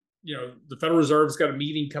the Federal Reserve's got a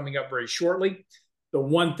meeting coming up very shortly. The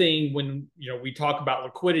one thing when, we talk about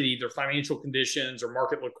liquidity, their financial conditions or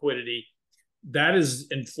market liquidity, that is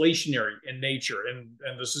inflationary in nature. And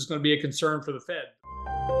this is going to be a concern for the Fed.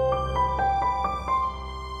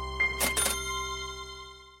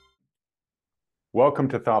 Welcome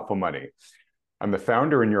to Thoughtful Money. I'm the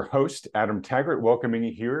founder and your host, Adam Taggart, welcoming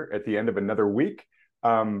you here at the end of another week,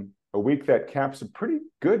 a week that caps a pretty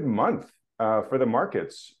good month for the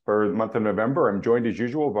markets. For the month of November, I'm joined as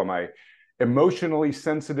usual by my emotionally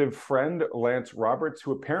sensitive friend, Lance Roberts,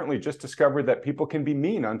 who apparently just discovered that people can be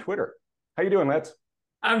mean on Twitter. How you doing, Lance?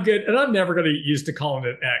 I'm good. And I'm never going to get used to calling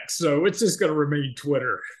it X. So it's just going to remain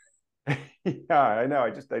Twitter. Yeah, I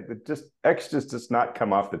know. X just does not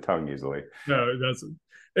come off the tongue easily. No, it doesn't.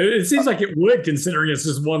 It seems like it would, considering it's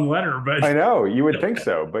just one letter. But I know you would think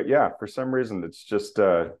so, but yeah, for some reason it's just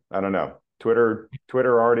I don't know. Twitter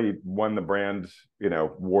already won the brand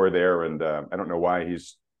war there, and I don't know why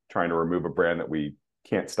he's trying to remove a brand that we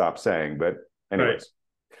can't stop saying. But anyways,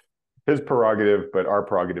 His prerogative, but our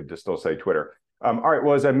prerogative to still say Twitter. All right.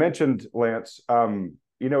 Well, as I mentioned, Lance, a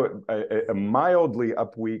mildly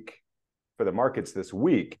up week for the markets this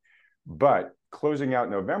week, but closing out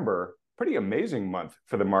November, pretty amazing month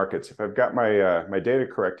for the markets. If I've got my data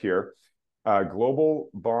correct here, global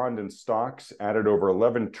bond and stocks added over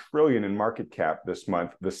 11 trillion in market cap this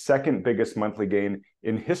month, the second biggest monthly gain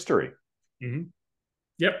in history. Mm-hmm.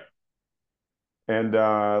 Yep. And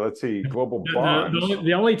let's see, global bonds.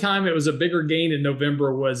 The only time it was a bigger gain in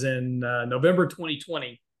November was in November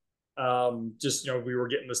 2020. We were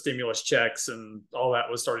getting the stimulus checks and all that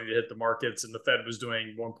was starting to hit the markets, and the Fed was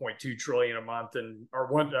doing 1.2 trillion a month or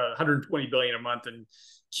 120 billion a month in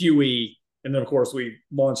QE. And then of course we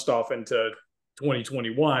launched off into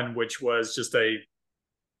 2021, which was just a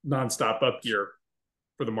nonstop up year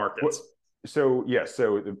for the markets. So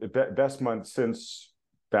the best month since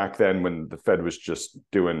back then, when the Fed was just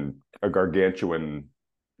doing a gargantuan,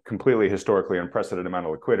 completely historically unprecedented amount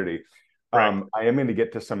of liquidity. Right. I am going to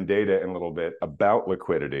get to some data in a little bit about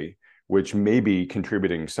liquidity, which may be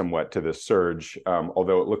contributing somewhat to this surge,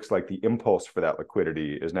 although it looks like the impulse for that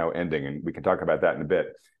liquidity is now ending, and we can talk about that in a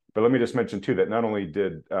bit. But let me just mention, too, that not only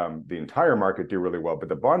did the entire market do really well, but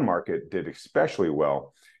the bond market did especially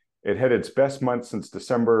well. It had its best month since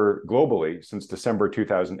December, globally, since December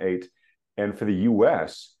 2008. And for the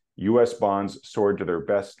U.S. bonds soared to their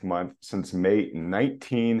best month since May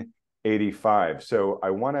 1985. So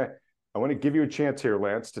I want to give you a chance here,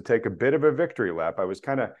 Lance, to take a bit of a victory lap. I was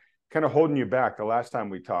kind of holding you back the last time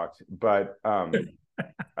we talked, but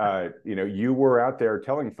you were out there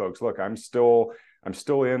telling folks, look, I'm still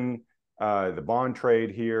in the bond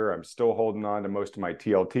trade here. I'm still holding on to most of my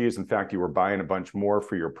TLTs. In fact, you were buying a bunch more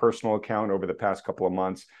for your personal account over the past couple of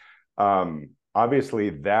months.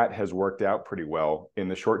 Obviously, that has worked out pretty well in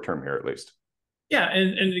the short term here, at least. Yeah,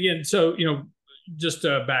 and again, so just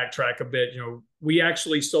to backtrack a bit, we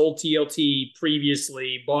actually sold TLT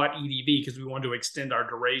previously, bought EDV because we wanted to extend our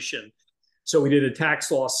duration. So we did a tax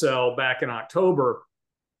loss sell back in October,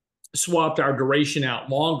 swapped our duration out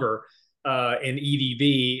longer in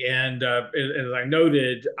EDV, and as I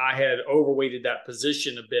noted, I had overweighted that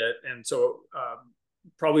position a bit, and so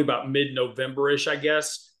probably about mid-November-ish, I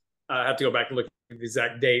guess. I have to go back and look at the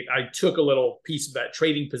exact date. I took a little piece of that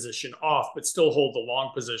trading position off, but still hold the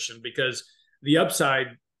long position, because the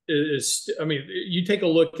upside is, you take a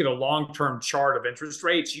look at a long-term chart of interest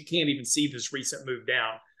rates, you can't even see this recent move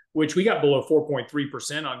down, which we got below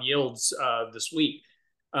 4.3% on yields this week.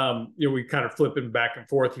 We kind of flipping back and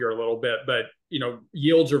forth here a little bit, but,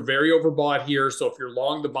 yields are very overbought here. So if you're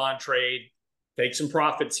long the bond trade, take some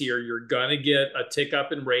profits here. You're going to get a tick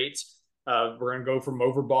up in rates. We're going to go from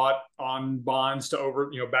overbought on bonds to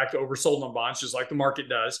back to oversold on bonds, just like the market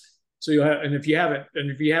does. So if you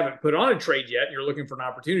haven't put on a trade yet, and you're looking for an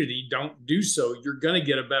opportunity, don't do so. You're going to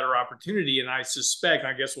get a better opportunity. And I suspect,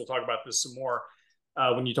 I guess we'll talk about this some more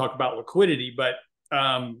when you talk about liquidity, but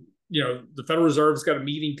the Federal Reserve's got a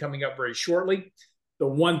meeting coming up very shortly. The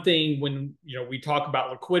one thing when, we talk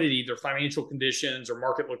about liquidity, their financial conditions or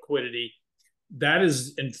market liquidity, that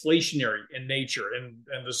is inflationary in nature. And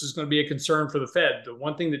this is going to be a concern for the Fed. The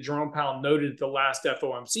one thing that Jerome Powell noted at the last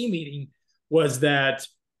FOMC meeting was that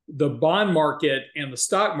the bond market and the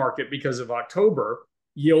stock market, because of October,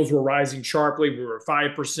 yields were rising sharply. We were at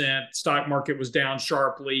 5%. Stock market was down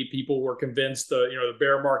sharply. People were convinced the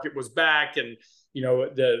bear market was back, and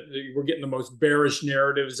we're getting the most bearish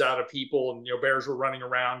narratives out of people, and bears were running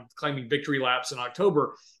around claiming victory laps in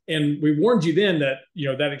October. And we warned you then that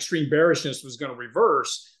that extreme bearishness was going to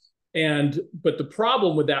reverse. But the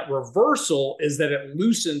problem with that reversal is that it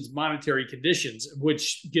loosens monetary conditions,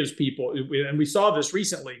 which gives people, and we saw this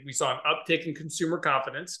recently, we saw an uptick in consumer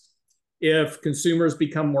confidence. If consumers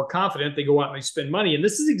become more confident, they go out and they spend money. And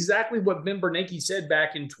this is exactly what Ben Bernanke said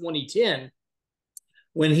back in 2010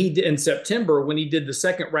 when he did, in September, when he did the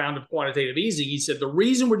second round of quantitative easing. He said the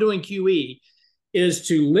reason we're doing QE is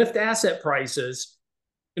to lift asset prices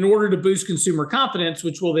in order to boost consumer confidence,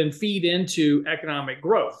 which will then feed into economic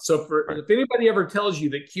growth. So if anybody ever tells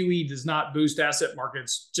you that QE does not boost asset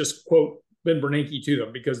markets, just quote Ben Bernanke to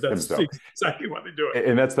them, because that's exactly what they do.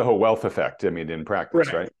 And that's the whole wealth effect, I mean, in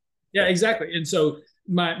practice, right? Yeah, exactly. And so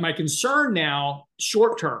my concern now,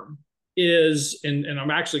 short term, is, and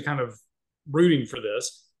I'm actually kind of rooting for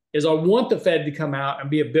this, is I want the Fed to come out and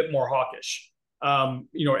be a bit more hawkish.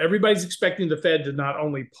 Everybody's expecting the Fed to not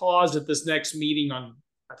only pause at this next meeting on,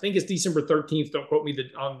 I think it's December 13th. Don't quote me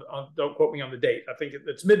don't quote me on the date. I think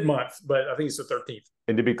it's mid-month, but I think it's the 13th.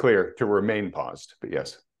 And to be clear, to remain paused, but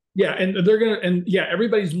yes. Yeah, and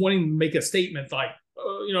everybody's wanting to make a statement like,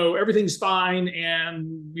 everything's fine,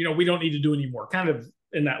 and we don't need to do anymore, kind of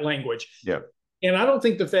in that language. Yeah. And I don't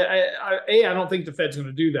think the Fed, I don't think the Fed's going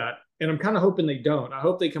to do that. And I'm kind of hoping they don't. I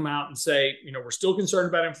hope they come out and say, we're still concerned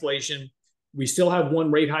about inflation. We still have one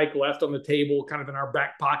rate hike left on the table, kind of in our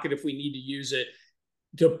back pocket if we need to use it,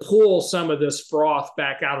 to pull some of this froth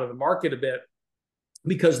back out of the market a bit,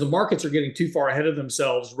 because the markets are getting too far ahead of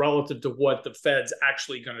themselves relative to what the Fed's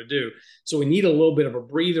actually going to do. So we need a little bit of a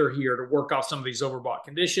breather here to work off some of these overbought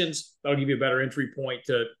conditions. That'll give you a better entry point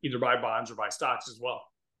to either buy bonds or buy stocks as well.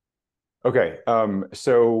 Okay.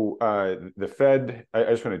 So the Fed, I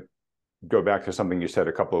just want to go back to something you said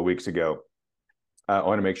a couple of weeks ago. I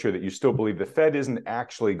want to make sure that you still believe the Fed isn't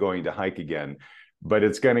actually going to hike again, but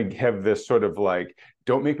it's going to have this sort of like,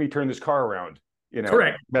 don't make me turn this car around,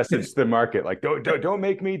 message to the market. Like, don't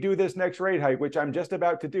make me do this next rate hike, which I'm just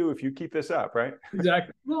about to do if you keep this up, right?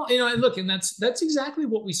 Exactly. Well, and look, and that's exactly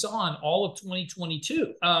what we saw in all of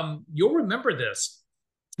 2022. You'll remember this,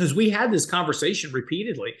 because we had this conversation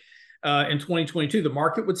repeatedly in 2022. The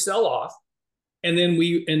market would sell off. And then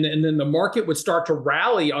then the market would start to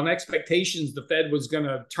rally on expectations the Fed was going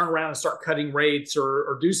to turn around and start cutting rates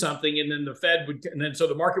or do something. And then so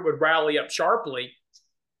the market would rally up sharply.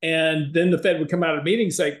 And then the Fed would come out of the meeting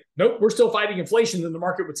and say, nope, we're still fighting inflation. Then the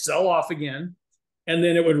market would sell off again. And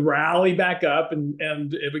then it would rally back up, and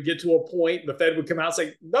it would get to a point, the Fed would come out and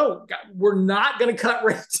say, no, God, we're not going to cut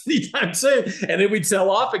rates anytime soon. And then we'd sell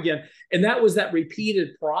off again. And that was that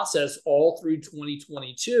repeated process all through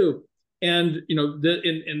 2022. And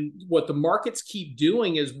what the markets keep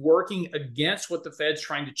doing is working against what the Fed's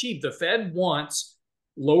trying to achieve. The Fed wants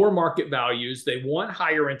lower market values. They want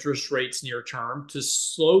higher interest rates near term to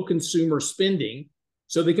slow consumer spending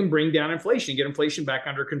so they can bring down inflation, get inflation back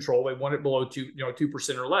under control. They want it below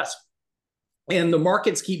 2% or less. And the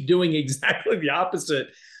markets keep doing exactly the opposite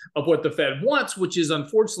of what the Fed wants, which is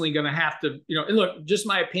unfortunately going to have to, and look, just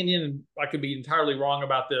my opinion, and I could be entirely wrong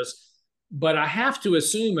about this, but I have to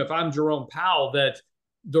assume, if I'm Jerome Powell, that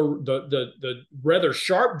the rather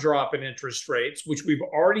sharp drop in interest rates, which we've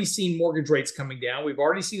already seen mortgage rates coming down, we've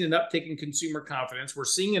already seen an uptick in consumer confidence, we're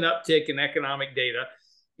seeing an uptick in economic data,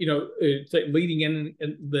 leading in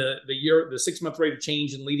the 6-month rate of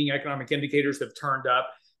change and leading economic indicators have turned up.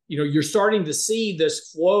 You're starting to see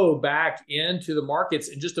this flow back into the markets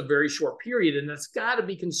in just a very short period, and that's got to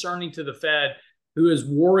be concerning to the Fed, who is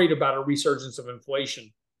worried about a resurgence of inflation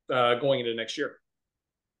going into next year.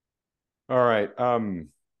 All right.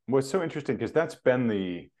 What's so interesting, because that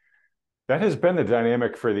has been the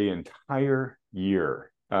dynamic for the entire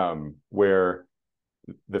year, where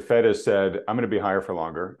the Fed has said, I'm going to be higher for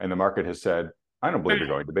longer, and the market has said, I don't believe you're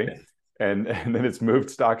going to be. And then it's moved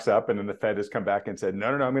stocks up, and then the Fed has come back and said, no,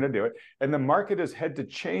 I'm going to do it. And the market has had to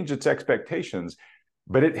change its expectations,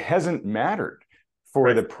 but it hasn't mattered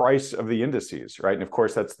for the price of the indices, right? And of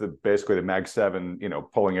course, that's basically the Mag 7,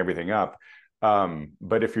 pulling everything up.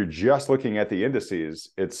 But if you're just looking at the indices,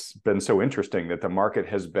 it's been so interesting that the market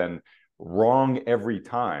has been wrong every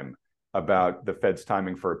time about the Fed's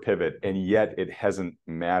timing for a pivot, and yet it hasn't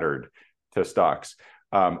mattered to stocks.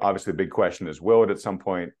 Obviously, the big question is, will it at some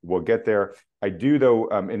point? We'll get there. I do, though,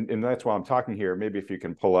 and that's why I'm talking here. Maybe if you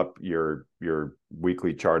can pull up your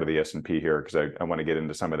weekly chart of the S&P here, because I want to get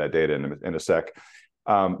into some of that data in a sec.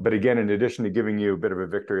 But again, in addition to giving you a bit of a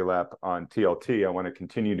victory lap on TLT, I want to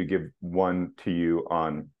continue to give one to you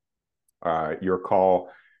on your call,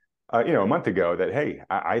 a month ago, that, hey,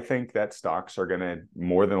 I think that stocks are going to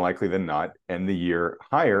more than likely than not end the year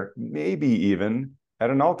higher, maybe even at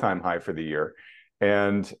an all-time high for the year.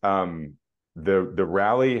 And The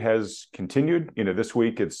rally has continued. This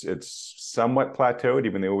week it's somewhat plateaued,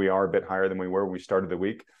 even though we are a bit higher than we were when we started the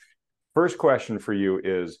week. First question for you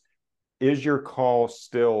is your call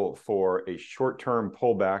still for a short-term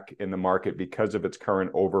pullback in the market because of its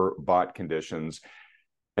current overbought conditions,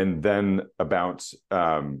 and then a bounce,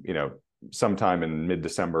 sometime in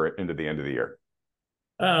mid-December into the end of the year?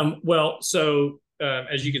 As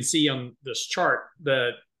you can see on this chart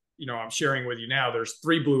that I'm sharing with you now, there's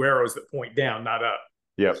 3 blue arrows that point down, not up.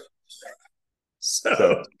 Yep.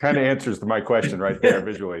 So kind of answers my question right there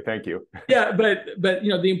visually. Thank you. Yeah, but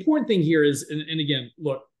the important thing here is, and again,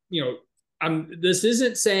 look, this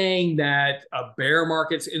isn't saying that a bear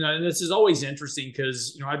market's, and this is always interesting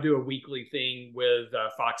because I do a weekly thing with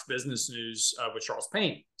Fox Business News with Charles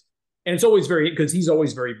Payne, and it's always because he's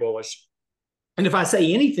always very bullish. And if I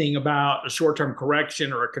say anything about a short-term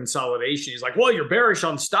correction or a consolidation, he's like, well, you're bearish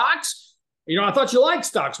on stocks. I thought you liked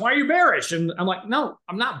stocks. Why are you bearish? And I'm like, no,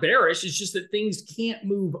 I'm not bearish. It's just that things can't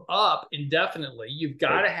move up indefinitely. You've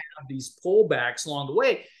got to have these pullbacks along the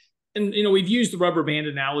way. And, we've used the rubber band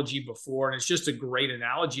analogy before, and it's just a great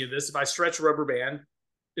analogy of this. If I stretch a rubber band,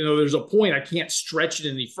 there's a point I can't stretch it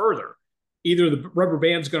any further. Either the rubber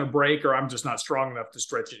band's going to break or I'm just not strong enough to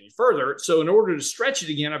stretch it any further. So in order to stretch it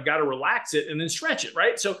again, I've got to relax it and then stretch it,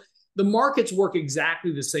 right? So the markets work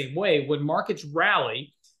exactly the same way. When markets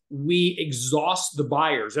rally, we exhaust the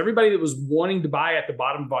buyers. Everybody that was wanting to buy at the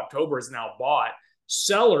bottom of October is now bought.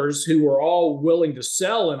 Sellers who were all willing to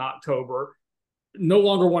sell in October no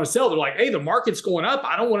longer want to sell. They're like, hey, the market's going up.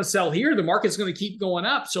 I don't want to sell here. The market's going to keep going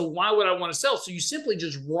up. So why would I want to sell? So you simply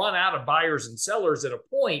just run out of buyers and sellers at a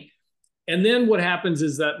point. And then what happens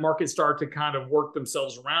is that markets start to kind of work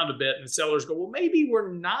themselves around a bit, and the sellers go, well, maybe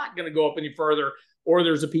we're not going to go up any further, or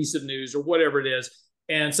there's a piece of news or whatever it is.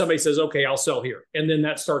 And somebody says, okay, I'll sell here. And then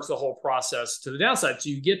that starts the whole process to the downside. So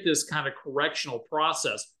you get this kind of correctional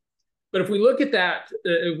process. But if we look at that,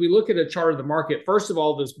 if we look at a chart of the market, first of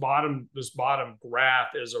all, this bottom graph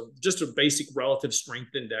is just a basic relative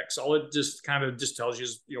strength index. All it just tells you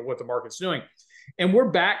is what the market's doing. And we're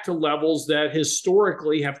back to levels that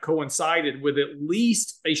historically have coincided with at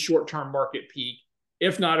least a short-term market peak,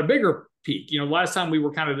 if not a bigger peak. Last time we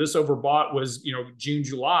were kind of this overbought was, June,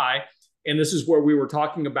 July. And this is where we were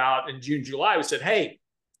talking about in June, July. We said, hey,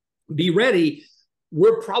 be ready.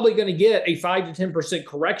 We're probably going to get a 5 to 10%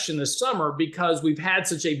 correction this summer because we've had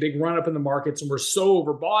such a big run up in the markets and we're so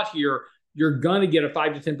overbought here. You're going to get a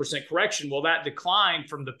 5 to 10% correction. Well, that decline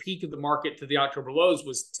from the peak of the market to the October lows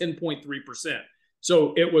was 10.3%.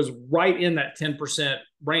 So it was right in that 10%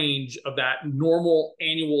 range of that normal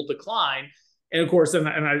annual decline. And of course,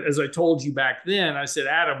 as I told you back then, I said,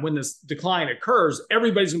 Adam, when this decline occurs,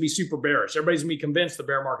 everybody's going to be super bearish. Everybody's going to be convinced the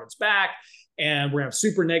bear market's back and we're going to have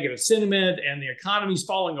super negative sentiment and the economy's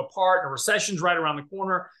falling apart and a recession's right around the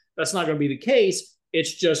corner. That's not going to be the case.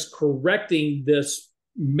 It's just correcting this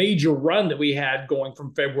major run that we had going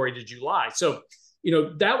from February to July. So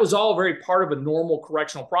that was all very part of a normal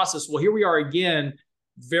correctional process. Well, here we are again,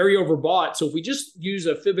 very overbought. So if we just use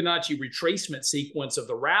a Fibonacci retracement sequence of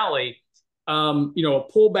the rally, a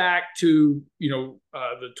pullback to,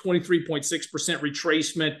 the 23.6%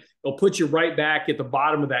 retracement, it'll put you right back at the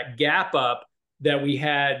bottom of that gap up that we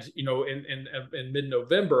had, in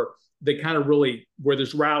mid-November, that kind of really, where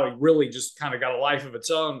this rally really just kind of got a life of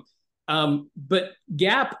its own. But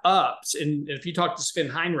gap ups, and if you talk to Sven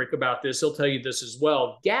Heinrich about this, he'll tell you this as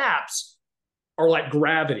well. Gaps are like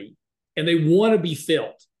gravity and they want to be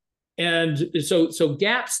filled. And so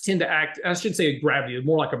gaps tend to act, I shouldn't say gravity,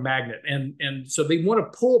 more like a magnet. And so they want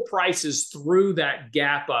to pull prices through that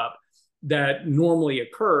gap up that normally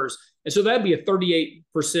occurs. And so that'd be a 38%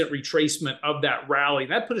 retracement of that rally.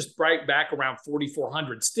 That put us right back around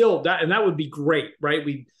 4,400 still. That would be great, right?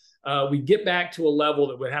 We get back to a level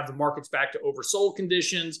that would have the markets back to oversold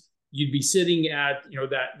conditions. You'd be sitting at,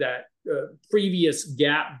 that previous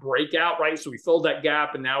gap breakout, right? So we filled that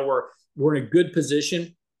gap and now we're in a good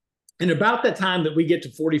position. And about that time that we get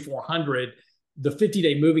to 4,400, the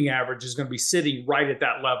 50-day moving average is going to be sitting right at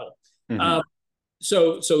that level. Mm-hmm.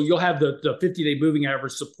 So you'll have the 50-day moving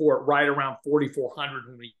average support right around 4,400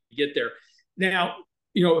 when we get there. Now,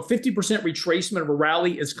 a 50% retracement of a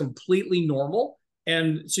rally is completely normal.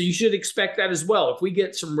 And so you should expect that as well. If we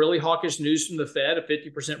get some really hawkish news from the Fed, a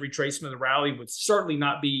 50% retracement of the rally would certainly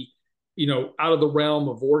not be, out of the realm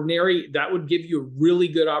of ordinary. That would give you a really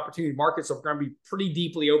good opportunity. Markets are going to be pretty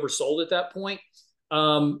deeply oversold at that point.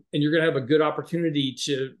 And you're going to have a good opportunity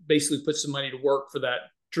to basically put some money to work for that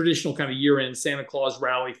traditional kind of year-end Santa Claus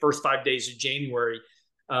rally, first 5 days of January,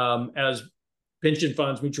 as pension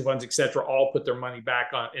funds, mutual funds, et cetera, all put their money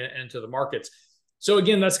back into the markets. So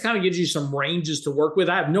again, that's kind of gives you some ranges to work with.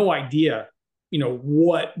 I have no idea,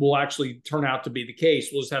 what will actually turn out to be the case.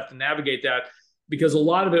 We'll just have to navigate that because a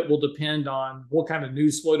lot of it will depend on what kind of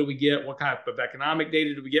news flow do we get, what kind of economic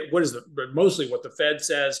data do we get, mostly what the Fed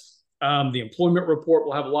says. The employment report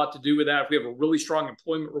will have a lot to do with that. If we have a really strong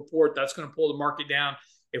employment report, that's going to pull the market down.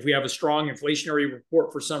 If we have a strong inflationary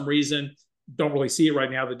report for some reason, don't really see it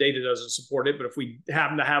right now. The data doesn't support it. But if we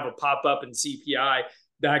happen to have a pop up in CPI,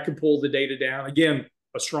 that could pull the data down. Again,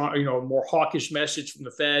 a strong, a more hawkish message from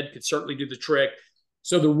the Fed could certainly do the trick.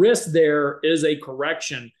 So the risk there is a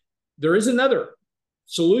correction. There is another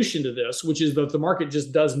solution to this, which is that the market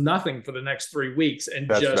just does nothing for the next 3 weeks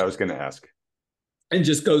That's what I was going to ask. And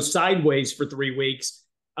just goes sideways for 3 weeks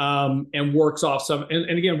and works off some.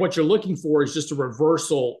 And again, what you're looking for is just a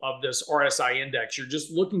reversal of this RSI index. You're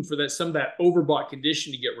just looking for some of that overbought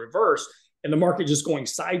condition to get reversed. And the market just going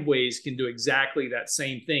sideways can do exactly that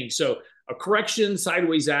same thing. So a correction,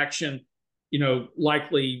 sideways action,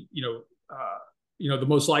 likely, the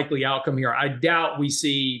most likely outcome here. I doubt we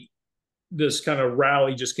see this kind of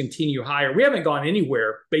rally just continue higher. We haven't gone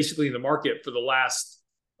anywhere basically in the market for the last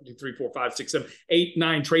 3, 4, 5, 6, 7, 8,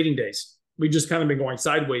 9 trading days. We've just kind of been going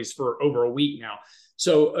sideways for over a week now.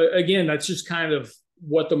 So again, that's just kind of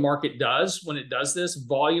what the market does when it does this.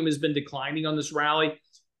 Volume has been declining on this rally.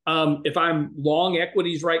 If I'm long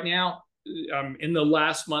equities right now, in the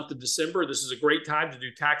last month of December, this is a great time to do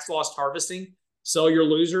tax loss harvesting. Sell your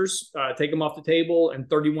losers, take them off the table. In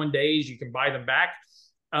 31 days, you can buy them back.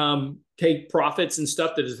 Take profits and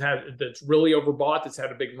stuff that's really overbought, that's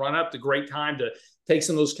had a big run up. The great time to take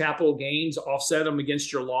some of those capital gains, offset them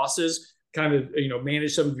against your losses, kind of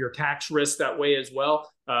manage some of your tax risks that way as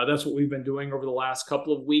well. That's what we've been doing over the last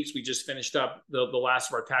couple of weeks. We just finished up the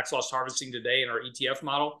last of our tax loss harvesting today in our ETF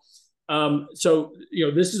model. So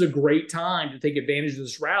this is a great time to take advantage of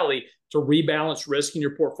this rally to rebalance risk in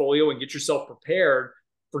your portfolio and get yourself prepared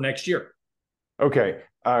for next year. Okay,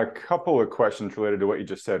 a couple of questions related to what you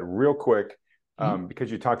just said, real quick, because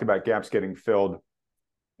you talked about gaps getting filled.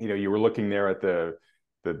 You were looking there at the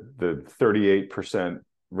 38%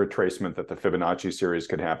 retracement that the Fibonacci series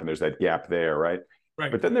could happen. There's that gap there, right? Right.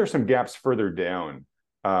 But then there's some gaps further down,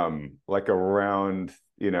 like around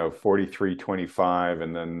 43.25,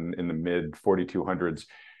 and then in the mid 4200s.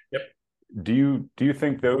 Yep. Do you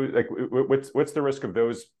think those, like, what's the risk of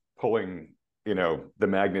those pulling the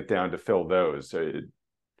magnet down to fill those?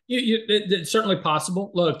 It's certainly possible.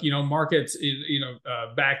 Look, markets,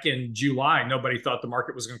 back in July, nobody thought the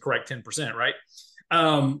market was going to correct 10%, right?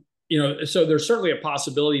 So there's certainly a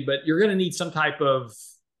possibility, but you're going to need some type of,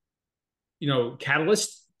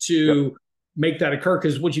 catalyst to make that occur.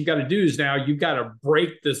 Because what you've got to do is now you've got to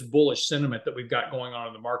break this bullish sentiment that we've got going on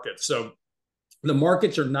in the market. So the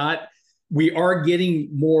markets we are getting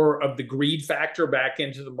more of the greed factor back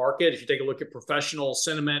into the market. If you take a look at professional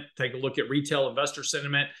sentiment, take a look at retail investor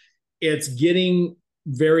sentiment, it's getting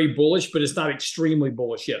very bullish, but it's not extremely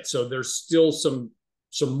bullish yet. So there's still some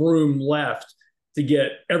room left to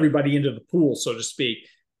get everybody into the pool, so to speak.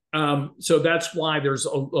 So that's why there's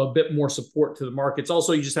a bit more support to the markets.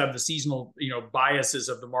 Also, you just have the seasonal, biases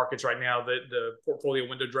of the markets right now. The portfolio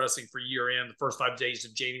window dressing for year end, the first 5 days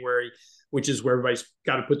of January, which is where everybody's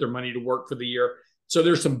got to put their money to work for the year. So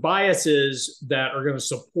there's some biases that are going to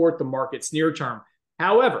support the markets near term.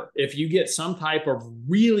 However, if you get some type of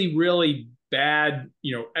really, really bad,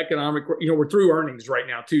 economic, we're through earnings right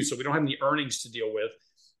now too, so we don't have any earnings to deal with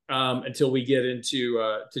until we get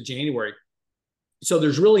into to January. So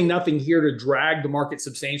there's really nothing here to drag the market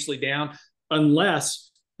substantially down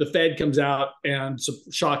unless the Fed comes out and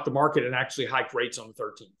shock the market and actually hike rates on the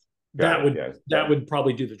 13th. That would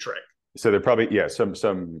probably do the trick. So there probably,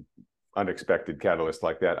 some unexpected catalyst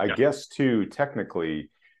like that. I guess too,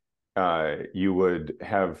 technically, you would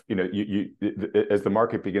have, as the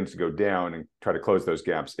market begins to go down and try to close those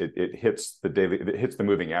gaps, it hits the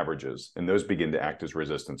moving averages, and those begin to act as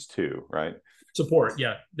resistance too, right? Support,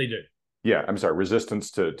 yeah, they do. Yeah, I'm sorry,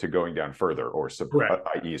 resistance to going down further, or support,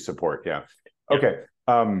 i.e. support. Yeah. Okay.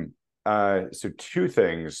 So two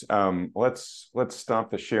things. Let's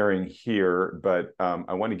stop the sharing here, but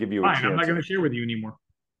I want to give you a chance. I'm not going to share with you anymore.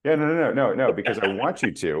 Yeah, no, because I want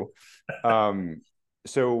you to.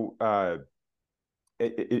 So,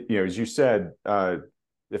 as you said,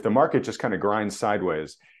 if the market just kind of grinds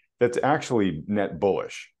sideways, that's actually net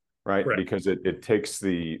bullish, right? Correct. Because it takes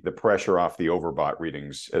the pressure off the overbought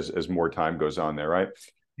readings as more time goes on there, right?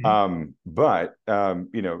 But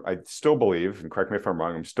I still believe, and correct me if I'm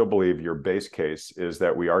wrong, I still believe your base case is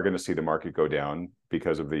that we are going to see the market go down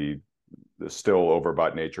because of the still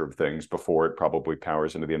overbought nature of things before it probably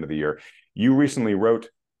powers into the end of the year. You recently wrote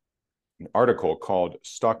an article called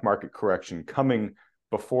Stock Market Correction Coming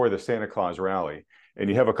Before the Santa Claus Rally. And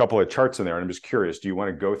you have a couple of charts in there. And I'm just curious, do you want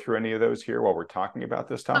to go through any of those here while we're talking about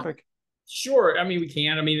this topic? Sure. I mean, we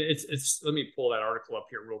can. I mean, let me pull that article up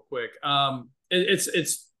here real quick.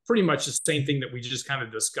 It's pretty much the same thing that we just kind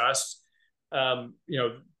of discussed.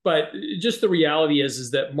 But just the reality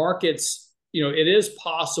is that markets, it is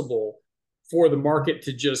possible for the market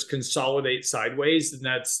to just consolidate sideways, and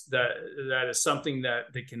that is something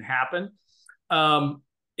that can happen.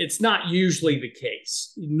 It's not usually the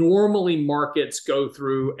case. Normally, markets go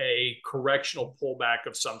through a correctional pullback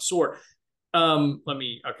of some sort.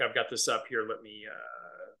 Okay, I've got this up here. Let me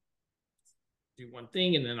do one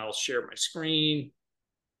thing, and then I'll share my screen.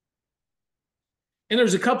 And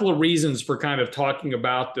there's a couple of reasons for kind of talking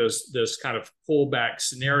about this kind of pullback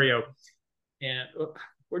scenario. And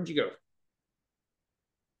where'd you go?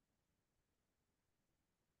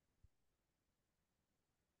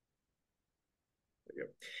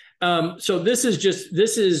 So this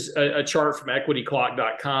is a chart from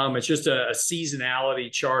equityclock.com. It's just a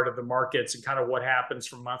seasonality chart of the markets and kind of what happens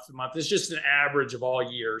from month to month. It's just an average of all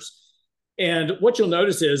years. And what you'll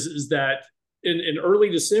notice is that in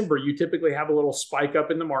early December, you typically have a little spike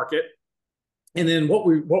up in the market. And then what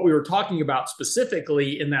we were talking about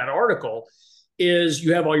specifically in that article is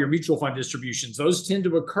you have all your mutual fund distributions. Those tend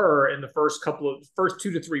to occur in the first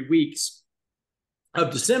 2 to 3 weeks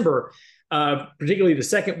of December. Particularly the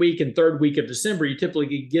second week and third week of December, you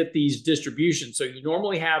typically get these distributions. So you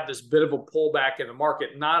normally have this bit of a pullback in the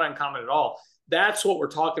market, not uncommon at all. That's what we're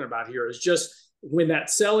talking about here, is just when that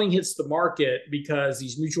selling hits the market, because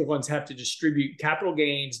these mutual funds have to distribute capital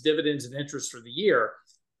gains, dividends, and interest for the year.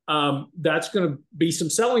 That's going to be some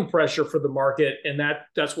selling pressure for the market, and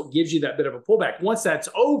that's what gives you that bit of a pullback. Once that's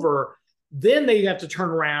over, then they have to turn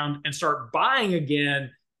around and start buying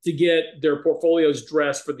again to get their portfolios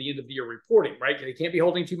dressed for the end of the year reporting, right? They can't be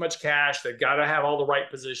holding too much cash. They've got to have all the right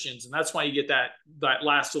positions. And that's why you get that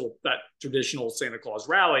traditional Santa Claus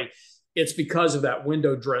rally. It's because of that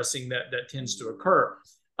window dressing that tends to occur.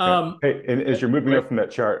 Hey, and as you're moving up from that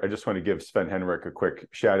chart, I just want to give Sven Henrik a quick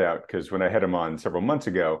shout out, because when I had him on several months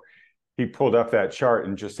ago, he pulled up that chart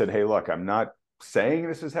and just said, hey, look, I'm not saying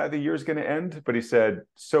this is how the year's going to end, but he said,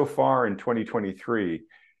 so far in 2023,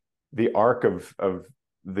 the arc of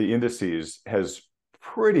the indices has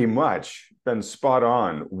pretty much been spot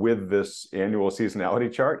on with this annual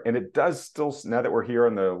seasonality chart. And it does still, now that we're here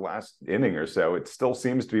on the last inning or so, it still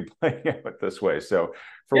seems to be playing out this way. So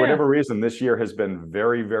for whatever reason, this year has been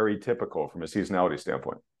very, very typical from a seasonality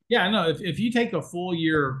standpoint. Yeah, no, if you take a full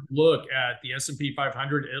year look at the S&P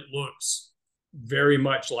 500, it looks very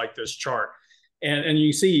much like this chart. And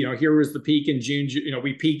you see, here was the peak in June.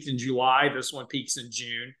 We peaked in July. This one peaks in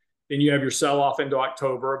June. Then you have your sell-off into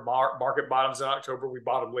October. Market bottoms in October. We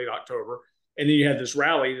bottomed late October. And then you had this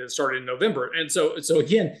rally that started in November. And so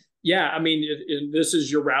again, I mean, this is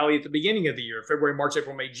your rally at the beginning of the year. February, March,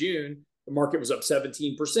 April, May, June, the market was up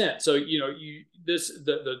 17%. So, the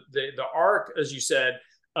arc, as you said,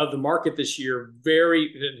 of the market this year,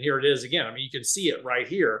 and here it is again. I mean, you can see it right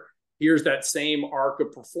here. Here's that same arc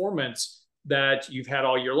of performance that you've had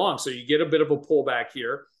all year long. So you get a bit of a pullback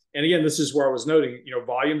here. And again, this is where I was noting,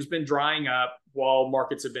 volume's been drying up while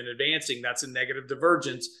markets have been advancing. That's a negative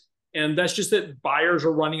divergence. And that's just that buyers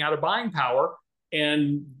are running out of buying power,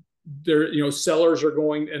 and sellers are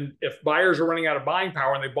going. And if buyers are running out of buying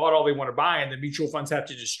power and they bought all they want to buy, and the mutual funds have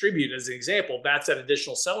to distribute, as an example, that's that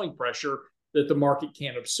additional selling pressure that the market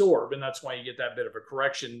can't absorb. And that's why you get that bit of a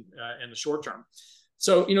correction in the short term.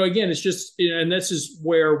 So, again, it's just, and this is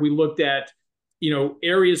where we looked at,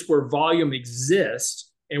 areas where volume exists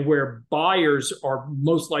and where buyers are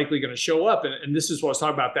most likely going to show up. And this is what I was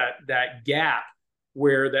talking about, that gap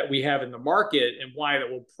that we have in the market, and why that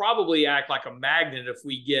will probably act like a magnet if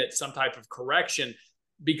we get some type of correction,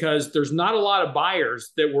 because there's not a lot of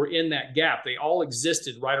buyers that were in that gap. They all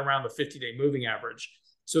existed right around the 50-day moving average.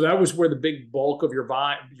 So that was where the big bulk of your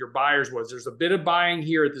buyers was. There's a bit of buying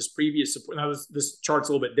here at this previous support. Now this chart's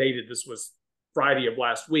a little bit dated. This was Friday of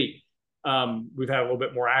last week. We've had a little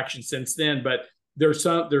bit more action since then, but there's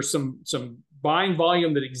some buying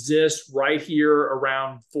volume that exists right here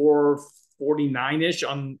around 449-ish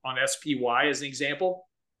on SPY as an example.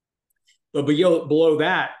 But below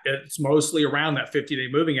that, it's mostly around that 50-day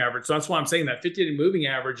moving average. So that's why I'm saying that 50-day moving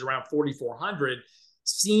average around 4,400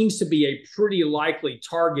 seems to be a pretty likely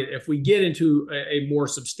target if we get into a more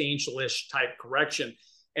substantial-ish type correction.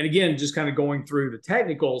 And again, just kind of going through the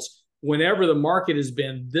technicals, whenever the market has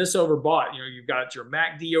been this overbought, you've got your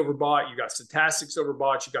MACD overbought, you've got stochastics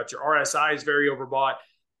overbought, you've got your RSIs very overbought.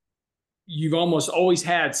 You've almost always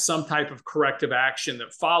had some type of corrective action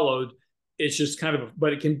that followed It's just kind of,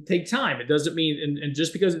 but it can take time. It doesn't mean, and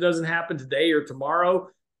just because it doesn't happen today or tomorrow,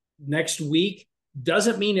 next week,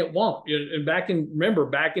 doesn't mean it won't. And remember,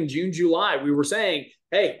 back in June, July, we were saying,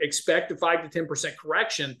 hey, expect a 5 to 10%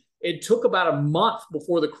 correction. It took about a month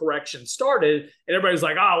before the correction started. And everybody's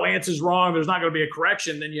like, oh, Lance is wrong. There's not going to be a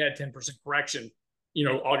correction. Then you had 10% correction,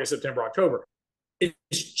 August, September, October.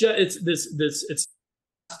 It's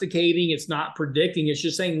prognosticating. It's not predicting. It's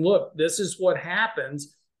just saying, look, this is what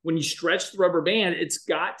happens when you stretch the rubber band. It's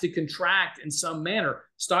got to contract in some manner.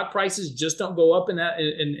 Stock prices just don't go up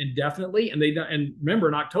indefinitely, and they don't. And remember,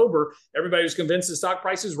 in October, everybody was convinced the stock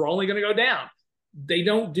prices were only going to go down. They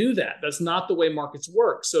don't do that. That's not the way markets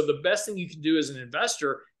work. So the best thing you can do as an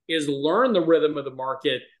investor is learn the rhythm of the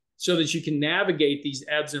market so that you can navigate these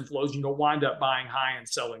ebbs and flows. You don't wind up buying high and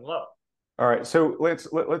selling low. All right. So let's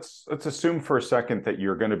assume for a second that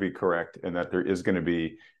you're going to be correct and that there is going to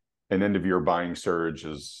be an end of year buying surge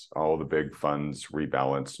as all the big funds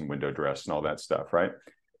rebalance and window dress and all that stuff, right?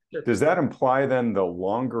 Sure. Does that imply then the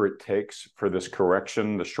longer it takes for this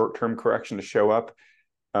correction, the short-term correction to show up,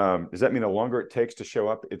 does that mean the longer it takes to show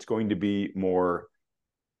up, it's going to be more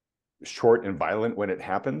short and violent when it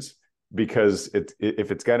happens? Because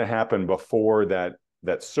if it's going to happen before that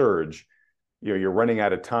surge, you're running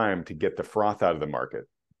out of time to get the froth out of the market.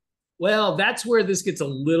 Well, that's where this gets a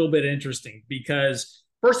little bit interesting because,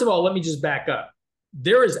 first of all, let me just back up.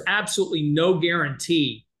 There is absolutely no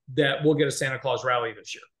guarantee that we'll get a Santa Claus rally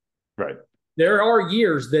this year. Right. There are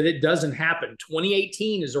years that it doesn't happen.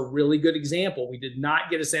 2018 is a really good example. We did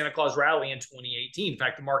not get a Santa Claus rally in 2018. In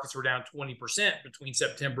fact, the markets were down 20% between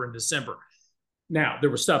September and December. Now, there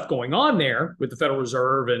was stuff going on there with the Federal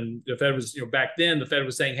Reserve, and the Fed was, back then, the Fed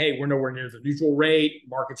was saying, hey, we're nowhere near the neutral rate.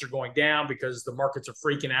 Markets are going down because the markets are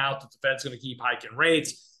freaking out that the Fed's going to keep hiking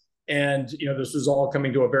rates. And, this was all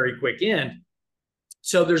coming to a very quick end.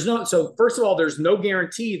 So first of all, there's no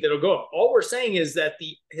guarantee that it'll go up. All we're saying is that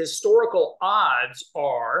the historical odds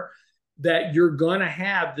are that you're going to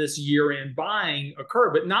have this year-end buying occur,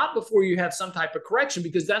 but not before you have some type of correction,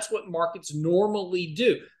 because that's what markets normally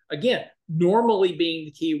do. Again, normally being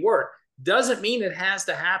the key word doesn't mean it has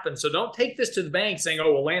to happen. So don't take this to the bank saying,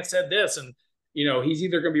 oh, well, Lance said this, and he's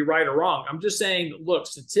either going to be right or wrong. I'm just saying, look,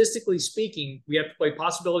 statistically speaking, we have to play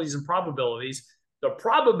possibilities and probabilities. The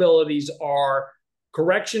probabilities are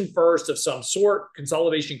correction first of some sort,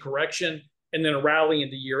 consolidation correction, and then a rally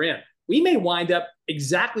into year end. We may wind up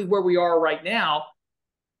exactly where we are right now.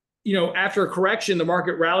 After a correction, the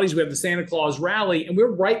market rallies, we have the Santa Claus rally, and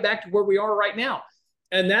we're right back to where we are right now.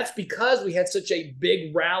 And that's because we had such a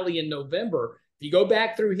big rally in November. If you go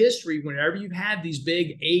back through history, whenever you've had these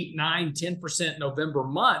big 8, 9, 10% November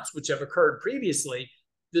months, which have occurred previously,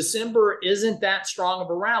 December isn't that strong of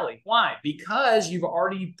a rally. Why? Because you've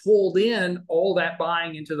already pulled in all that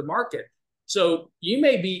buying into the market. So you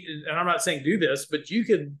may be, and I'm not saying do this, but you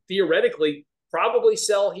could theoretically probably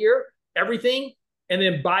sell here, everything, and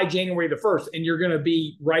then buy January the 1st, and you're going to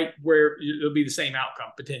be right where it'll be the same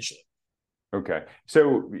outcome potentially. Okay.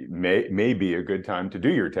 So may be a good time to do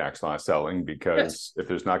your tax loss selling, because if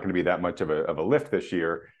there's not going to be that much of a lift this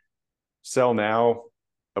year, sell now,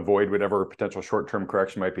 avoid whatever potential short-term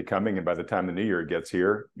correction might be coming. And by the time the new year gets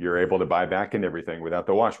here, you're able to buy back in everything without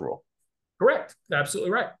the wash rule. Correct.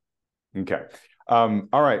 Absolutely right. Okay. All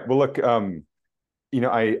right. Well, look,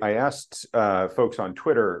 I asked folks on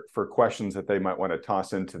Twitter for questions that they might want to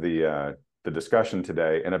toss into the discussion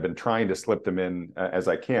today, and I've been trying to slip them in as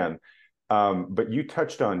I can. But you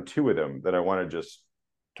touched on two of them that I want to just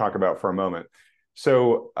talk about for a moment.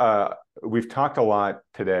 So we've talked a lot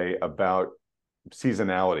today about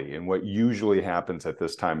seasonality and what usually happens at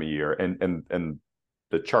this time of year. And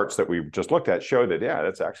the charts that we've just looked at show that,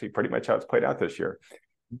 that's actually pretty much how it's played out this year.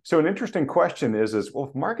 So an interesting question is, well,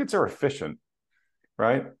 if markets are efficient,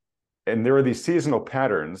 right, and there are these seasonal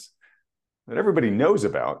patterns that everybody knows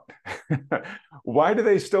about, why do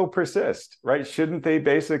they still persist, right? Shouldn't they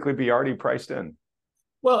basically be already priced in?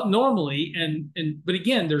 Well, normally, but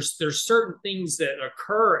again, there's certain things that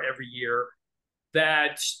occur every year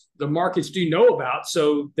that the markets do know about,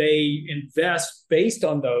 so they invest based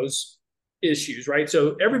on those issues, right?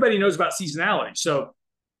 So everybody knows about seasonality, so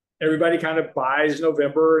everybody kind of buys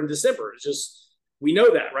November and December. It's just, we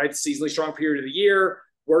know that, right? It's a seasonally strong period of the year.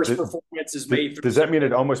 Worst performance is made through. Does that mean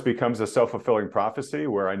it almost becomes a self-fulfilling prophecy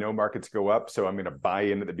where I know markets go up, so I'm going to buy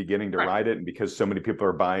in at the beginning to ride it, and because so many people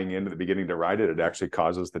are buying into the beginning to ride it, it actually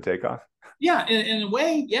causes the takeoff? Yeah, in a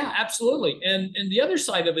way, yeah, absolutely. And the other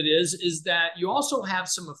side of it is that you also have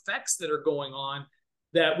some effects that are going on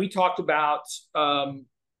that we talked about, in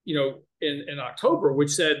October,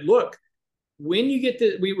 which said, look, when you get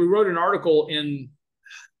we wrote an article in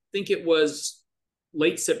think it was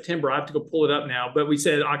late September. I have to go pull it up now, but we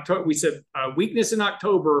said October. We said weakness in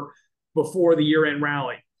October before the year-end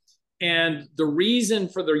rally. And the reason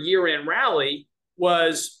for the year-end rally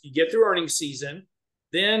was you get through earnings season,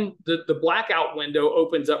 then the blackout window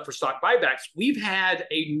opens up for stock buybacks. We've had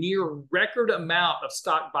a near record amount of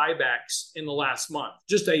stock buybacks in the last month.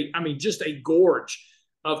 Just a gorge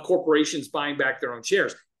of corporations buying back their own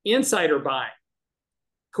shares. Insider buying.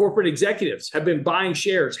 Corporate executives have been buying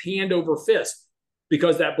shares hand over fist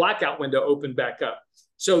because that blackout window opened back up.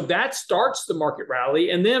 So that starts the market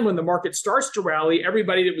rally. And then when the market starts to rally,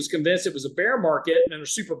 everybody that was convinced it was a bear market and they're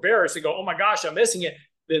super bearish, they go, oh my gosh, I'm missing it.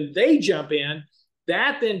 Then they jump in.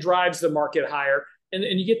 That then drives the market higher. And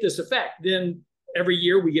you get this effect. Then every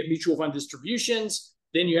year we get mutual fund distributions.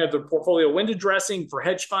 Then you have the portfolio window dressing for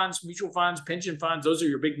hedge funds, mutual funds, pension funds. Those are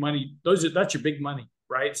your big money. That's your big money,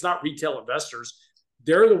 right? It's not retail investors.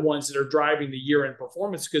 They're the ones that are driving the year-end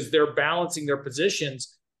performance because they're balancing their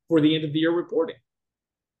positions for the end of the year reporting.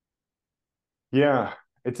 Yeah,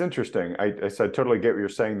 it's interesting. I totally get what you're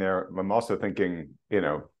saying there. I'm also thinking,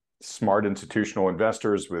 smart institutional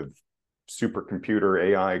investors with supercomputer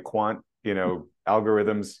AI quant,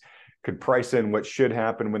 algorithms could price in what should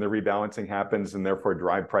happen when the rebalancing happens and therefore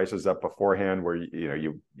drive prices up beforehand where,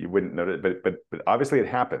 you wouldn't know it, but obviously it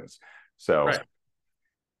happens. So, right.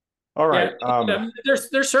 All right. Yeah,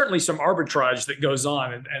 there's certainly some arbitrage that goes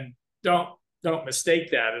on and don't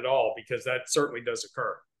mistake that at all because that certainly does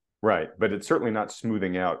occur. Right. But it's certainly not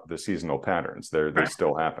smoothing out the seasonal patterns. They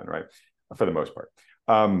still happen, right? For the most part.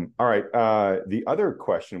 All right. The other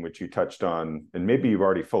question which you touched on, and maybe you've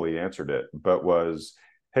already fully answered it, but was,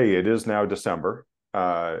 hey, it is now December.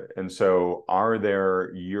 And so are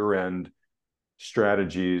there year-end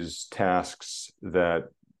strategies, tasks that,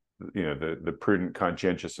 the prudent,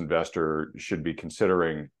 conscientious investor should be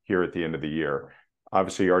considering here at the end of the year?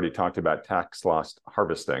 Obviously, you already talked about tax loss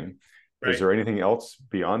harvesting. Right. Is there anything else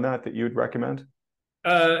beyond that you would recommend?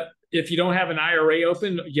 If you don't have an IRA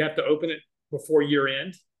open, you have to open it before year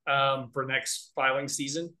end for next filing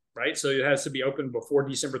season, right? So it has to be open before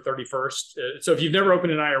December 31st. So if you've never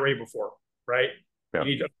opened an IRA before, right? Yeah.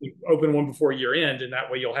 You need to open one before year end, and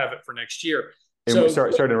that way you'll have it for next year. And so,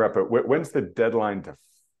 sorry to interrupt, but when's the deadline to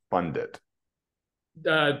fund it?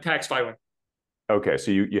 Tax filing. Okay,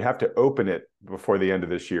 so you have to open it before the end of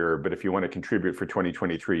this year, but if you want to contribute for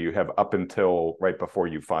 2023, you have up until right before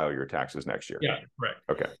you file your taxes next year. Yeah, right.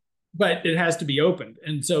 Okay. But it has to be opened.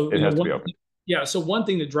 And so it has to be open. Yeah. So one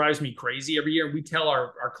thing that drives me crazy every year, we tell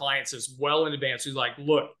our clients this well in advance, is like,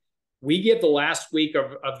 look, we give the last week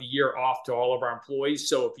of the year off to all of our employees.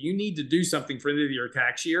 So if you need to do something for the end of your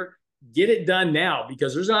tax year, get it done now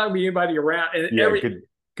because there's not going to be anybody around. And yeah,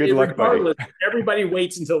 good luck, buddy. Everybody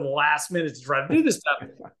waits until the last minute to try to do this stuff.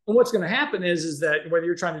 And what's going to happen is that whether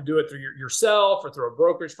you're trying to do it through yourself or through a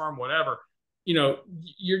brokerage firm, whatever,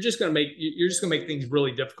 you're just going to make things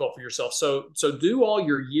really difficult for yourself. So do all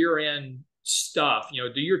your year-end stuff.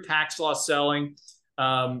 Do your tax loss selling.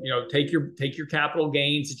 Take your capital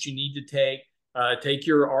gains that you need to take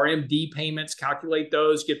your RMD payments, calculate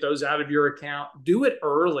those, get those out of your account. Do it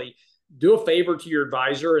early. Do a favor to your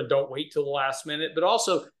advisor and don't wait till the last minute. But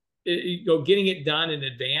also, getting it done in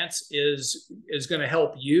advance is going to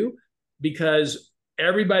help you because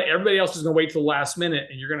everybody else is going to wait till the last minute,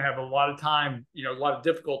 and you're going to have a lot of time, a lot of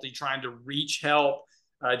difficulty trying to reach help,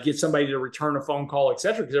 get somebody to return a phone call, et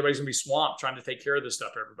cetera, because everybody's going to be swamped trying to take care of this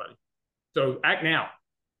stuff, everybody. So act now.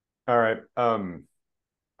 All right.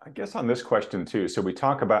 I guess on this question too, so we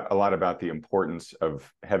talk a lot about the importance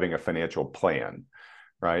of having a financial plan,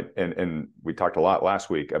 right? And we talked a lot last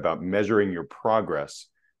week about measuring your progress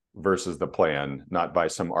versus the plan, not by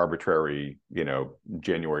some arbitrary,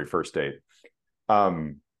 January 1st date.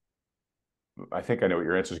 I think I know what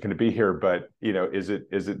your answer is going to be here, but is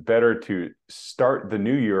it better to start the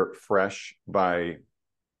new year fresh by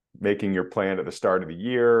making your plan at the start of the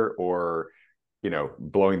year, or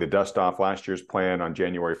blowing the dust off last year's plan on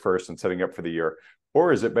January 1st and setting up for the year?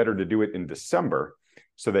 Or is it better to do it in December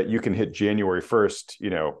so that you can hit January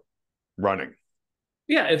 1st, running?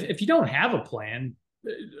 Yeah. If you don't have a plan,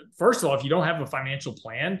 first of all, if you don't have a financial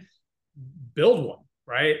plan, build one,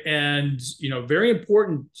 right? And, very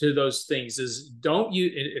important to those things is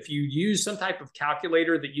if you use some type of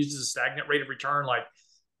calculator that uses a stagnant rate of return, like,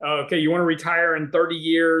 okay, you want to retire in 30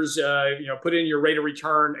 years, put in your rate of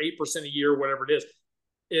return, 8% a year, whatever it is.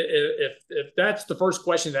 If that's the first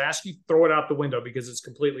question to ask you, throw it out the window because it's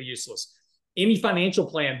completely useless. Any financial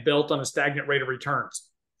plan built on a stagnant rate of returns,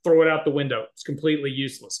 throw it out the window. It's completely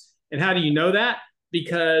useless. And how do you know that?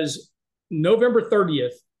 Because November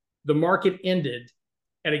 30th, the market ended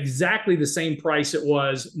at exactly the same price it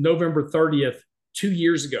was November 30th, 2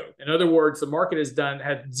 years ago. In other words, the market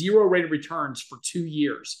had zero rate of returns for 2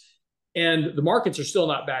 years, and the markets are still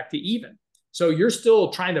not back to even. So you're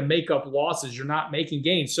still trying to make up losses. You're not making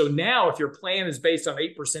gains. So now if your plan is based on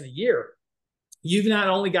 8% a year, you've not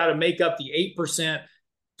only got to make up the 8%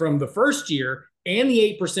 from the first year and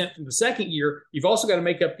the 8% from the second year, you've also got to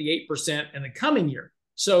make up the 8% in the coming year.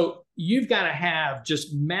 So you've got to have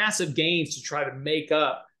just massive gains to try to make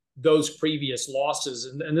up those previous losses.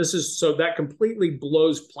 And this is, so that completely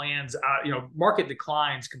blows plans out. Market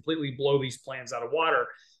declines completely blow these plans out of water.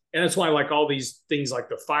 And that's why, like, all these things like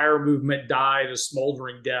the fire movement died a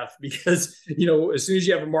smoldering death, because, as soon as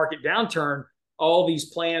you have a market downturn, all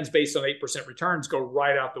these plans based on 8% returns go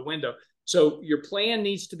right out the window. So your plan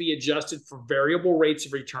needs to be adjusted for variable rates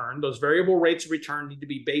of return. Those variable rates of return need to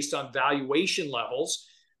be based on valuation levels.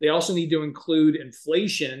 They also need to include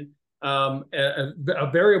inflation, a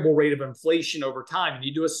variable rate of inflation over time. You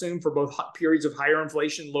need to assume for both periods of higher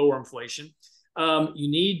inflation, lower inflation. You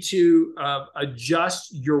need to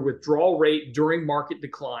adjust your withdrawal rate during market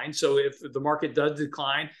decline. So if the market does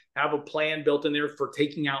decline, have a plan built in there for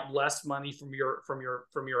taking out less money from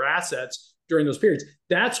your assets during those periods.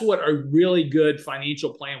 That's what a really good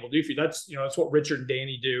financial plan will do for you. That's what Richard and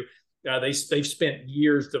Danny do. They've spent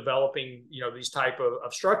years developing these type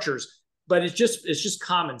of structures, but it's just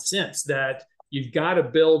common sense that you've got to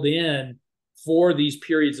build in for these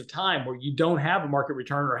periods of time where you don't have a market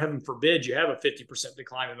return, or heaven forbid, you have a 50%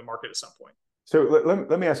 decline in the market at some point. So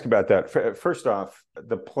let me ask you about that. First off,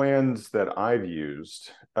 the plans that I've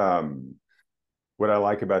used, what I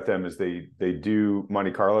like about them is they do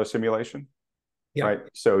Monte Carlo simulation, yeah. right?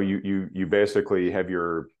 So you basically have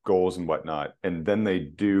your goals and whatnot, and then they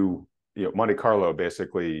do, Monte Carlo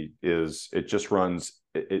basically it just runs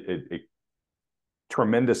a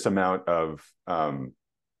tremendous amount of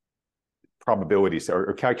probabilities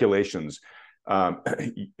or calculations,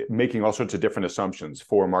 making all sorts of different assumptions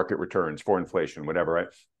for market returns, for inflation, whatever, right?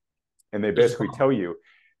 And they basically tell you,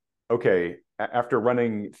 okay, after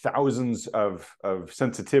running thousands of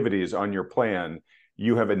sensitivities on your plan,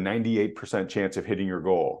 you have a 98% chance of hitting your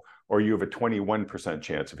goal, or you have a 21%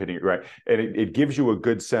 chance of hitting it, right? And it gives you a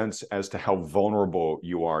good sense as to how vulnerable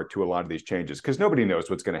you are to a lot of these changes, because nobody knows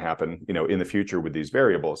what's going to happen, in the future with these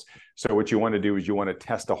variables. So what you want to do is you want to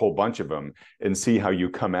test a whole bunch of them and see how you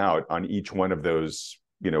come out on each one of those,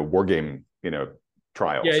 war game,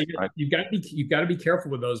 trials. Yeah, right? you've got to be careful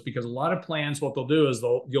with those, because a lot of plans, what they'll do is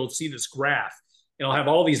you'll see this graph. It'll have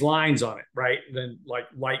all these lines on it, right? Then like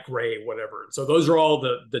light gray, whatever. So those are all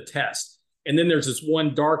the tests. And then there's this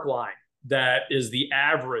one dark line that is the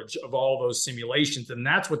average of all those simulations. And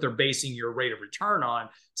that's what they're basing your rate of return on,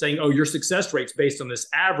 saying, oh, your success rate's based on this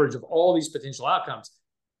average of all these potential outcomes.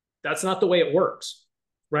 That's not the way it works,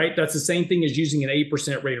 right? That's the same thing as using an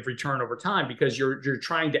 8% rate of return over time, because you're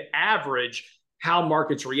trying to average how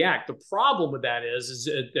markets react. The problem with that is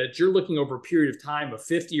that you're looking over a period of time of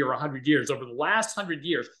 50 or 100 years. Over the last 100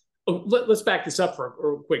 years, let's back this up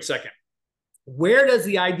for a quick second. Where does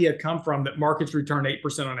the idea come from that markets return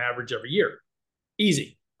 8% on average every year?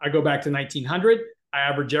 Easy. I go back to 1900. I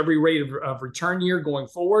average every rate of return year going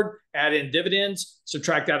forward, add in dividends,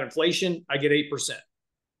 subtract out inflation, I get 8%.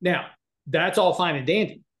 Now, that's all fine and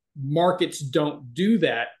dandy. Markets don't do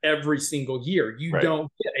that every single year. You right.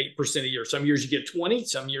 don't get 8% a year. Some years you get 20,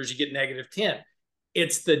 some years you get negative 10.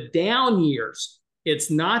 It's the down years.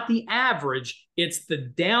 It's not the average. It's the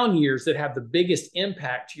down years that have the biggest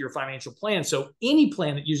impact to your financial plan. So any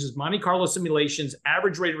plan that uses Monte Carlo simulations,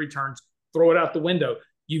 average rate of returns, throw it out the window.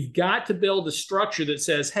 You've got to build a structure that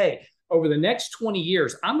says, hey, over the next 20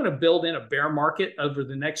 years, I'm going to build in a bear market over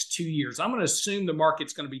the next 2 years. I'm going to assume the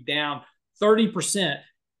market's going to be down 30%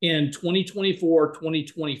 in 2024,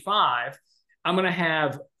 2025. I'm going to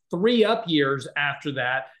have 3 up years after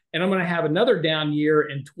that. And I'm going to have another down year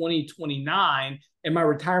in 2029, and my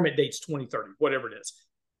retirement date's 2030, whatever it is.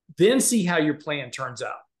 Then see how your plan turns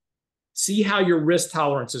out. See how your risk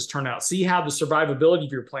tolerances turn out. See how the survivability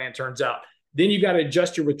of your plan turns out. Then you've got to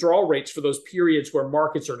adjust your withdrawal rates for those periods where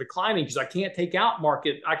markets are declining, because I can't take out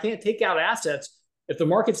assets. If the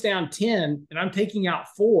market's down 10 and I'm taking out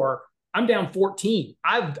 4, I'm down 14.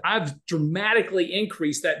 I've dramatically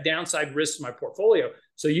increased that downside risk to my portfolio.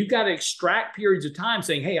 So you've got to extract periods of time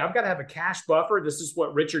saying, hey, I've got to have a cash buffer. This is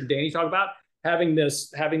what Richard and Danny talk about, having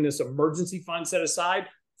this emergency fund set aside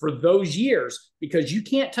for those years, because you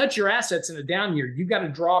can't touch your assets in a down year. You've got to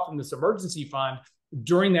draw from this emergency fund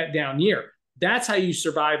during that down year. That's how you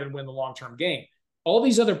survive and win the long-term game. All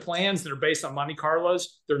these other plans that are based on Monte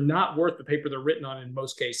Carlos, they're not worth the paper they're written on in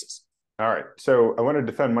most cases. All right. So I want to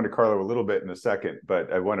defend Monte Carlo a little bit in a second,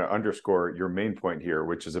 but I want to underscore your main point here,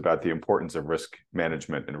 which is about the importance of risk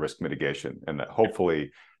management and risk mitigation. And that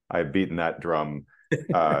hopefully I've beaten that drum,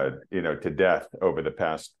 to death over the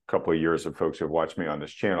past couple of years of folks who have watched me on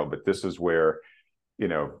this channel. But this is where,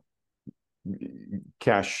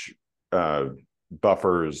 cash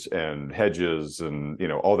buffers and hedges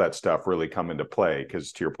and, all that stuff really come into play.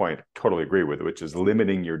 Because to your point, totally agree with it, which is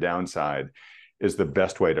limiting your downside is the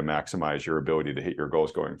best way to maximize your ability to hit your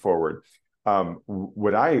goals going forward.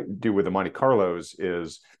 What I do with the Monte Carlos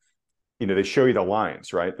is, they show you the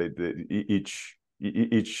lines, right? Each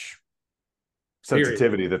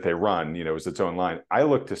sensitivity that they run, is its own line. I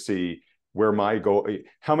look to see where my goal,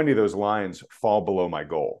 how many of those lines fall below my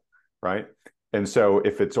goal, right? And so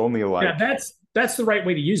if it's only like, yeah, that's the right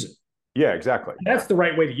way to use it. Yeah, exactly. That's the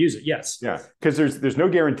right way to use it. Yes. Yeah, because there's no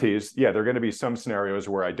guarantees. Yeah, there are going to be some scenarios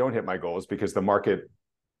where I don't hit my goals because the market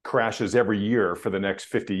crashes every year for the next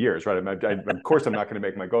 50 years, right? Of course, I'm not going to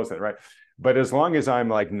make my goals then, right? But as long as I'm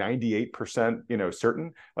like 98%,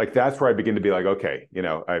 certain, like that's where I begin to be like, okay,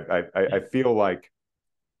 I feel like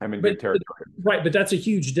I'm in good territory. Right, but that's a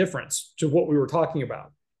huge difference to what we were talking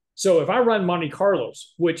about. So if I run Monte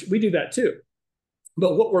Carlos, which we do that too,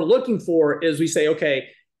 but what we're looking for is we say, okay,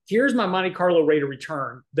 here's my Monte Carlo rate of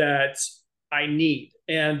return that I need.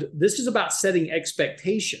 And this is about setting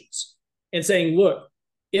expectations and saying, look,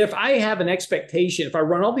 if I have an expectation, if I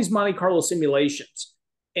run all these Monte Carlo simulations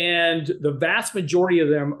and the vast majority of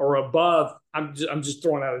them are above, I'm just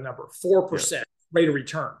throwing out a number, 4% rate of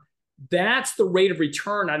return. That's the rate of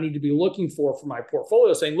return I need to be looking for my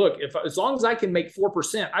portfolio, saying, look, as long as I can make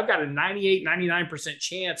 4%, I've got a 98, 99%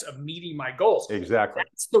 chance of meeting my goals. Exactly.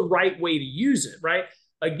 That's the right way to use it, right?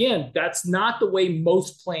 Again, that's not the way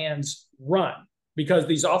most plans run, because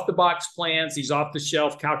these off-the-box plans, these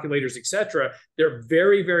off-the-shelf calculators, et cetera, they're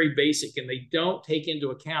very, very basic, and they don't take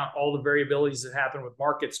into account all the variabilities that happen with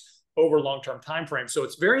markets over long-term time frames. So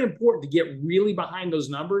it's very important to get really behind those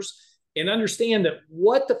numbers and understand that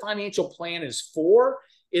what the financial plan is for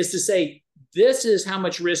is to say, this is how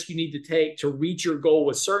much risk you need to take to reach your goal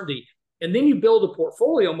with certainty. And then you build a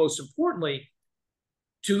portfolio, most importantly,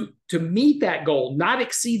 to meet that goal, not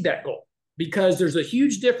exceed that goal, because there's a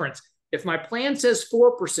huge difference. If my plan says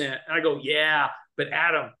 4%, and I go, yeah, but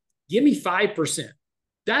Adam, give me 5%.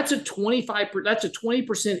 That's a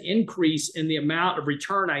 20% increase in the amount of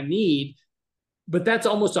return I need, but that's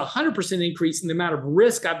almost a 100% increase in the amount of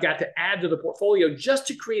risk I've got to add to the portfolio just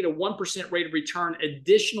to create a 1% rate of return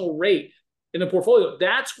additional rate in the portfolio.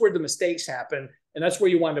 That's where the mistakes happen, and that's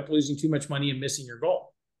where you wind up losing too much money and missing your goal.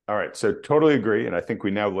 All right, so totally agree, and I think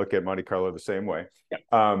we now look at Monte Carlo the same way.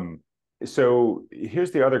 Yeah. So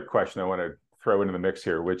here's the other question I want to throw into the mix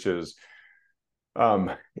here, which is,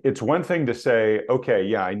 it's one thing to say, okay,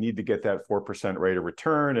 yeah, I need to get that 4% rate of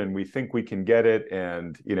return, and we think we can get it,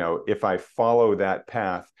 and if I follow that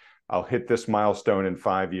path, I'll hit this milestone in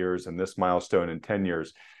 5 years and this milestone in 10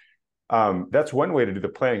 years. That's one way to do the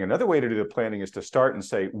planning. Another way to do the planning is to start and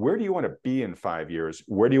say, where do you want to be in 5 years?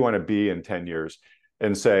 Where do you want to be in 10 years?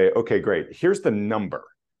 And say, okay, great, here's the number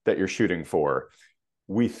that you're shooting for.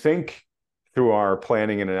 We think through our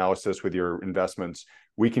planning and analysis with your investments,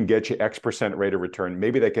 we can get you X% rate of return.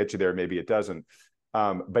 Maybe that gets you there, maybe it doesn't.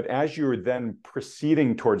 But as you're then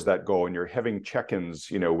proceeding towards that goal and you're having check-ins,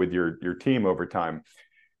 with your team over time,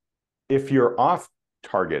 if you're off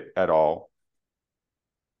target at all,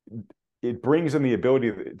 it brings in the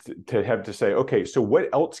ability to have to say, okay, so what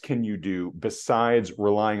else can you do besides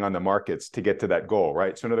relying on the markets to get to that goal,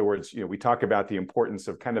 right? So in other words, we talk about the importance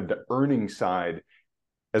of kind of the earning side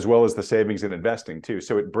as well as the savings and investing too.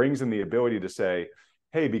 So it brings in the ability to say,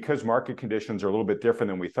 hey, because market conditions are a little bit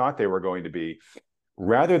different than we thought they were going to be,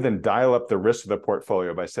 rather than dial up the risk of the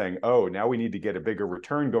portfolio by saying, oh, now we need to get a bigger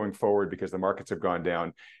return going forward because the markets have gone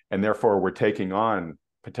down, and therefore we're taking on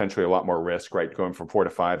potentially a lot more risk, right? Going from 4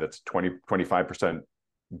 to 5, that's 25%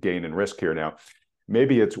 gain in risk here now.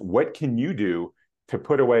 Maybe it's what can you do to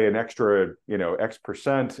put away an extra,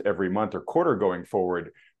 X% every month or quarter going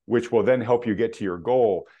forward, which will then help you get to your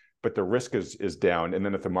goal, but the risk is down. And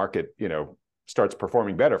then if the market, starts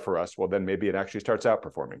performing better for us, well, then maybe it actually starts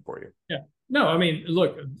outperforming for you. Yeah. No, I mean,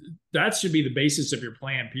 look, that should be the basis of your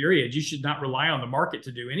plan, period. You should not rely on the market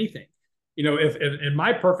to do anything. If in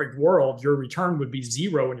my perfect world, your return would be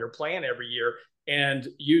zero in your plan every year. And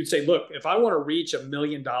you'd say, look, if I want to reach $1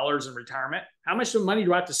 million in retirement, how much money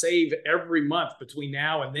do I have to save every month between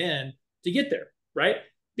now and then to get there? Right?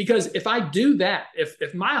 Because if I do that,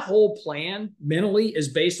 if my whole plan mentally is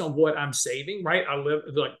based on what I'm saving, right? I live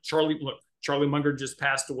like Charlie Munger just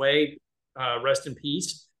passed away. Rest in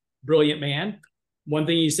peace. Brilliant man. one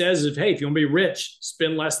thing he says is, hey, if you want to be rich,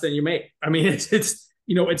 spend less than you make. I mean,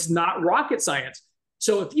 it's not rocket science.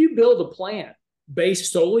 So if you build a plan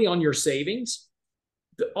based solely on your savings,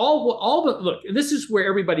 look, this is where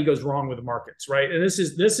everybody goes wrong with the markets, right? And this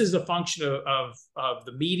is a function of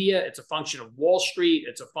the media. It's a function of Wall Street.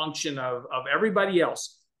 It's a function of everybody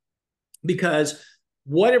else, because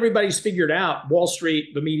what everybody's figured out, Wall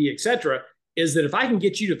Street, the media, et cetera, is that if I can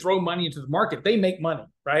get you to throw money into the market, they make money,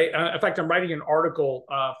 right? In fact, I'm writing an article.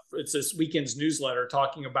 It's this weekend's newsletter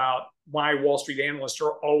talking about why Wall Street analysts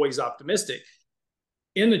are always optimistic.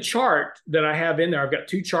 In the chart that I have in there, I've got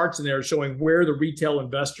two charts in there showing where the retail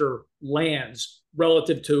investor lands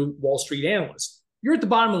relative to Wall Street analysts. You're at the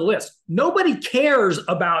bottom of the list. Nobody cares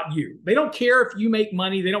about you. They don't care if you make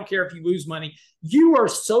money. They don't care if you lose money. You are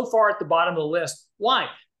so far at the bottom of the list. Why?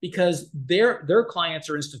 Because their clients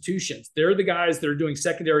are institutions. They're the guys that are doing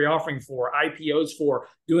secondary offering for, IPOs for,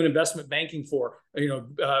 doing investment banking for,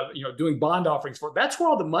 doing bond offerings for. That's where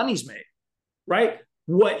all the money's made, right?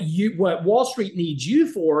 What Wall Street needs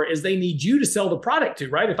you for is they need you to sell the product to,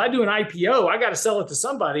 right? If I do an IPO, I got to sell it to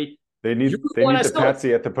somebody. They need the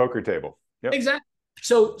patsy at the poker table. Yep. Exactly.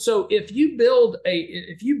 So if you build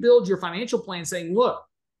your financial plan saying, look,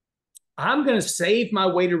 I'm going to save my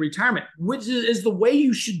way to retirement, which is the way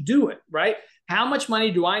you should do it, right? How much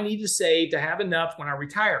money do I need to save to have enough when I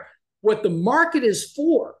retire? What the market is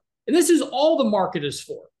for, and this is all the market is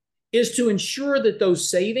for, is to ensure that those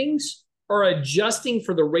savings are adjusting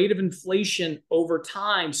for the rate of inflation over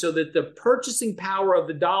time, so that the purchasing power of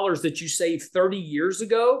the dollars that you saved 30 years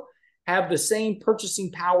ago have the same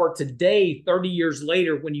purchasing power today, 30 years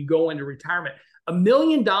later, when you go into retirement. $1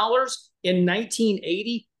 million in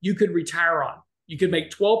 1980, you could retire on. You could make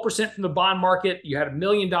 12% from the bond market. You had $1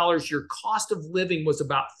 million. Your cost of living was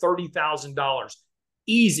about $30,000.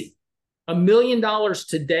 Easy. $1 million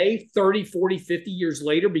today, 30, 40, 50 years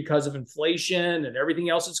later, because of inflation and everything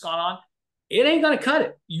else that's gone on, it ain't going to cut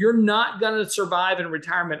it. You're not going to survive in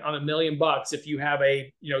retirement on $1 million if you have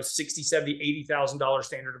a $60, $70, $80,000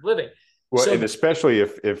 standard of living. Well, and especially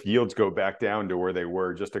if yields go back down to where they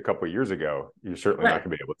were just a couple of years ago, you're certainly not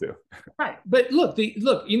going to be able to. Right. But look,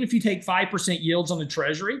 even if you take 5% yields on the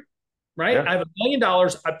treasury, right? Yeah. I have $1 million.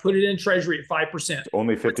 I put it in treasury at 5%. It's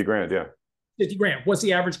only 50 grand. Yeah. 50 grand. What's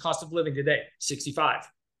the average cost of living today? 65.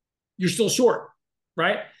 You're still short,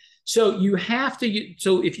 right? So you have to,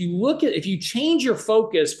 so if you change your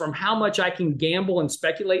focus from how much I can gamble and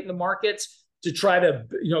speculate in the markets to try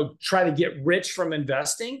to get rich from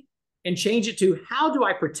investing, and change it to how do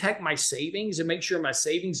I protect my savings and make sure my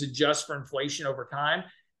savings adjust for inflation over time,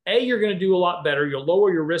 you're going to do a lot better. You'll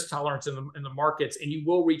lower your risk tolerance in the markets, and you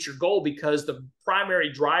will reach your goal, because the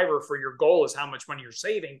primary driver for your goal is how much money you're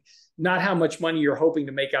saving, not how much money you're hoping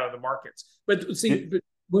to make out of the markets. But see,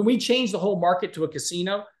 when we changed the whole market to a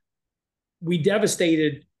casino, we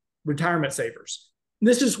devastated retirement savers. And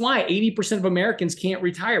this is why 80% of Americans can't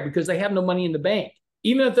retire, because they have no money in the bank.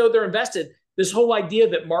 Even if they're invested, this whole idea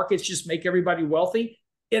that markets just make everybody wealthy,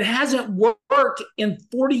 it hasn't worked in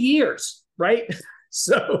 40 years, right?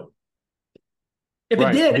 So if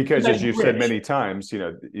it did, because as you've said many times,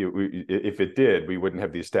 if it did, we wouldn't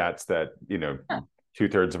have these stats that,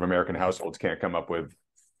 2/3 of American households can't come up with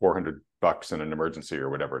 $400 in an emergency or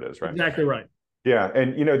whatever it is, right? Exactly right. Yeah,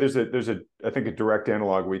 and there's I think a direct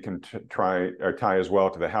analog we can tie as well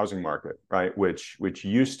to the housing market, right? Which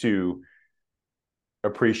used to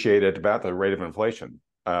appreciate at about the rate of inflation,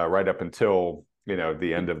 right up until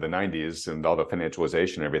the end of the 90s and all the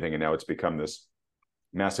financialization and everything, and now it's become this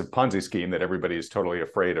massive Ponzi scheme that everybody is totally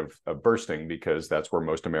afraid of bursting, because that's where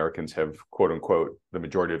most Americans have, quote unquote, the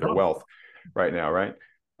majority of their wealth right now, right?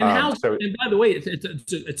 And and by the way,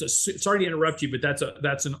 it's sorry to interrupt you, but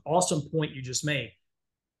that's an awesome point you just made.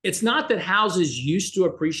 It's not that houses used to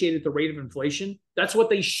appreciate at the rate of inflation. That's what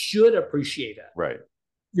they should appreciate at. Right.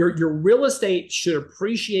 Your real estate should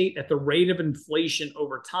appreciate at the rate of inflation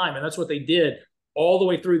over time. And that's what they did all the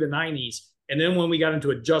way through the 90s. And then when we got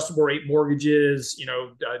into adjustable rate mortgages,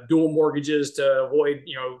 dual mortgages to avoid,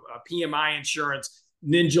 PMI insurance,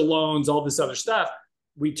 ninja loans, all this other stuff,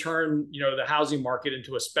 we turned, the housing market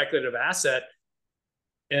into a speculative asset.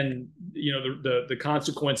 And, the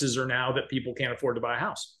consequences are now that people can't afford to buy a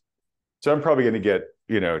house. So I'm probably going to get,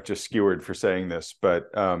 just skewered for saying this, but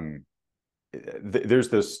there's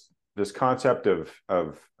this concept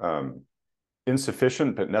of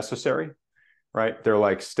insufficient but necessary, right? They're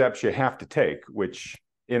like steps you have to take, which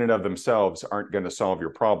in and of themselves aren't going to solve your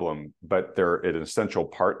problem, but they're an essential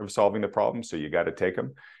part of solving the problem. So you got to take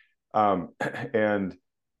them. And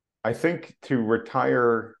I think to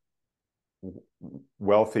retire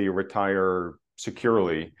wealthy, retire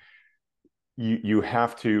securely, you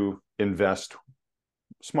have to invest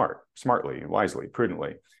smartly, wisely,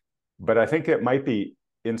 prudently. But I think it might be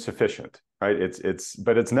insufficient, right?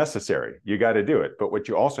 But it's necessary. You got to do it. But what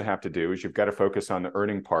you also have to do is you've got to focus on the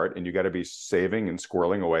earning part, and you got to be saving and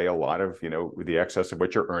squirreling away a lot of, the excess of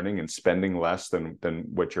what you're earning and spending less than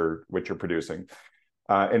what you're producing.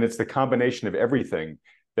 And it's the combination of everything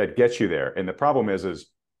that gets you there. And the problem is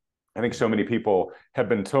I think so many people have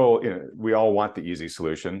been told, we all want the easy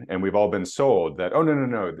solution, and we've all been sold that, oh,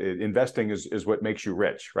 no, investing is what makes you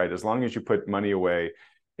rich, right? As long as you put money away,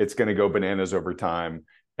 it's going to go bananas over time,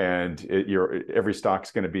 and every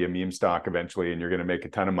stock's going to be a meme stock eventually, and you're going to make a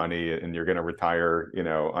ton of money, and you're going to retire,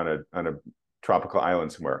 on a tropical island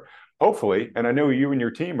somewhere. Hopefully, and I know you and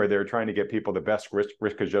your team are there trying to get people the best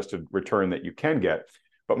risk-adjusted return that you can get.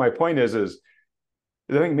 But my point is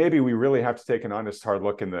I think maybe we really have to take an honest, hard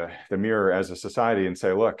look in the mirror as a society and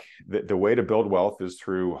say, look, the way to build wealth is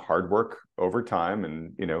through hard work over time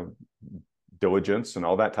and, diligence and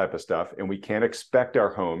all that type of stuff. And we can't expect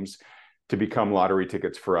our homes to become lottery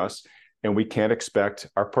tickets for us. And we can't expect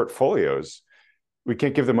our portfolios. We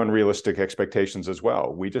can't give them unrealistic expectations as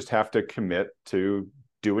well. We just have to commit to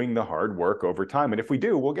doing the hard work over time. And if we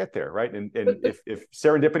do, we'll get there, right? And if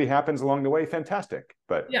serendipity happens along the way, fantastic.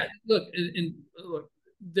 But yeah, look,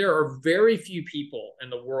 there are very few people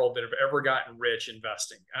in the world that have ever gotten rich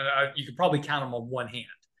investing. You could probably count them on one hand.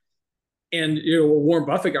 And Warren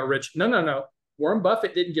Buffett got rich. No. Warren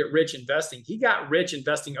Buffett didn't get rich investing. He got rich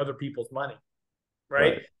investing other people's money,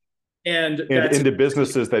 right? And into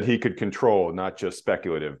businesses that he could control, not just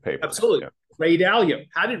speculative paper. Absolutely. Yeah. Ray Dalio.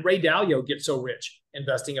 How did Ray Dalio get so rich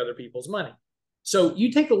investing other people's money? So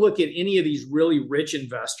you take a look at any of these really rich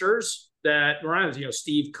investors that,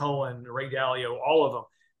 Steve Cohen, Ray Dalio, all of them.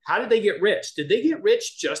 How did they get rich? Did they get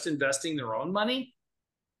rich just investing their own money?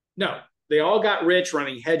 No, they all got rich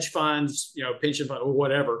running hedge funds, pension fund or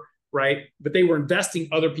whatever, right? But they were investing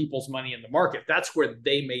other people's money in the market. That's where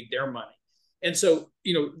they made their money. And so,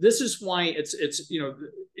 this is why it's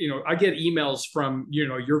I get emails from,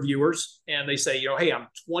 your viewers, and they say, hey, I'm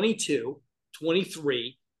 22,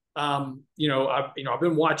 23. I've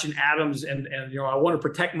been watching Adams and I want to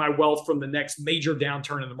protect my wealth from the next major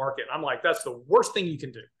downturn in the market. And I'm like, that's the worst thing you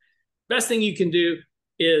can do. Best thing you can do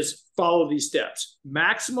is follow these steps.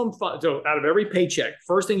 Maximum so out of every paycheck,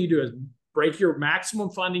 first thing you do is break your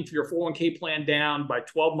maximum funding for your 401k plan down by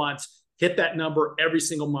 12 months. Hit that number every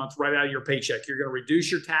single month right out of your paycheck. You're going to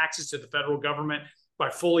reduce your taxes to the federal government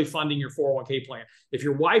by fully funding your 401k plan. If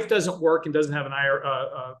your wife doesn't work and doesn't have an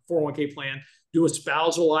 401k plan, do a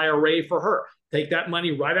spousal IRA for her. Take that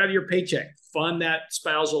money right out of your paycheck. Fund that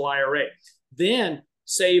spousal IRA. Then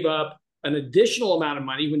save up an additional amount of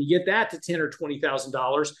money. When you get that to $10,000 or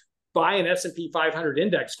 $20,000, buy an S&P 500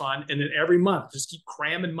 index fund, and then every month just keep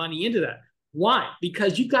cramming money into that. Why?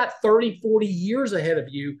 Because you've got 30, 40 years ahead of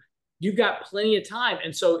you. You've got plenty of time.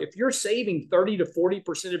 And so if you're saving 30 to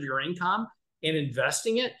 40% of your income and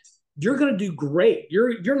investing it, you're going to do great.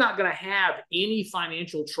 You're not going to have any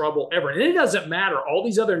financial trouble ever. And it doesn't matter. All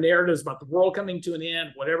these other narratives about the world coming to an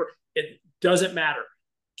end, whatever, it doesn't matter.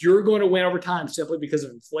 You're going to win over time simply because of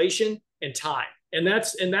inflation and time. And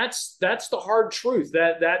that's the hard truth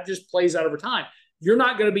that just plays out over time. You're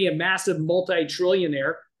not going to be a massive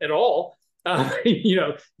multi-trillionaire at all.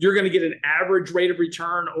 You're going to get an average rate of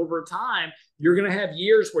return over time. You're going to have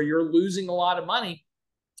years where you're losing a lot of money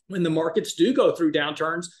when the markets do go through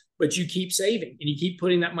downturns, but you keep saving and you keep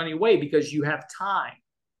putting that money away because you have time.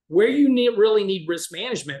 Where you really need risk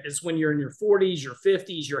management is when you're in your 40s, your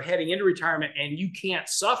 50s, you're heading into retirement, and you can't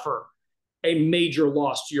suffer a major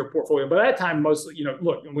loss to your portfolio. By that time, mostly,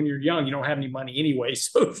 look, when you're young, you don't have any money anyway.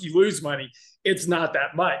 So if you lose money, it's not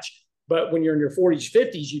that much. But when you're in your 40s,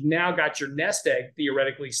 50s, you've now got your nest egg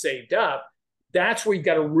theoretically saved up. That's where you've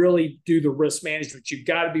got to really do the risk management. You've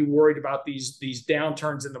got to be worried about these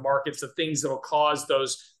downturns in the markets, the things that will cause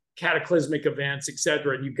those cataclysmic events, et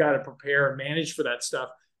cetera. And you've got to prepare and manage for that stuff.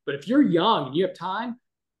 But if you're young and you have time,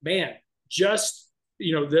 man, just,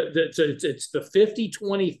 it's the 50,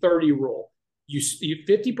 20, 30 rule. You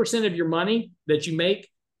 50% of your money that you make,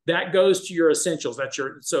 that goes to your essentials.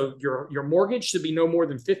 Your mortgage should be no more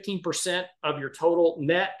than 15% of your total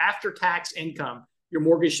net after tax income. Your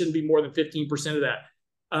mortgage shouldn't be more than 15% of that.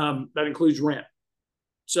 That includes rent.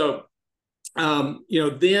 So,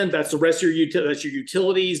 then that's the rest of that's your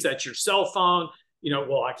utilities, that's your cell phone.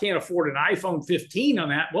 Well, I can't afford an iPhone 15 on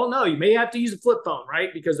that. Well, no, you may have to use a flip phone,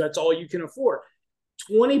 right? Because that's all you can afford.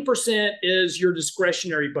 20% is your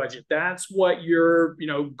discretionary budget. That's what you're,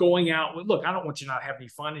 going out with. Look, I don't want you to not have any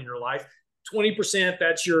fun in your life. 20%,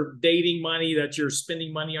 that's your dating money, that's your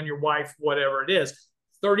spending money on your wife, whatever it is.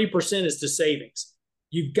 30% is to savings.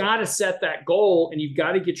 You've got to set that goal and you've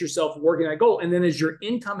got to get yourself working that goal. And then as your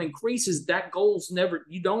income increases, that goal's never,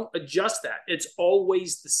 you don't adjust that. It's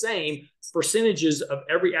always the same percentages of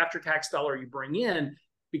every after-tax dollar you bring in,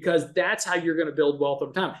 because that's how you're going to build wealth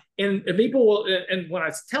over time. And people will, and when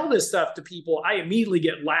I tell this stuff to people, I immediately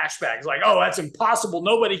get lashbacks like, oh, that's impossible.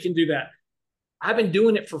 Nobody can do that. I've been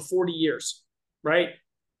doing it for 40 years, right?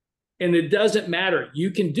 And it doesn't matter.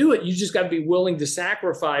 You can do it. You just got to be willing to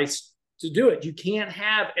sacrifice to do it. You can't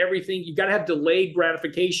have everything. You got to have delayed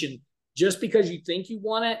gratification. Just because you think you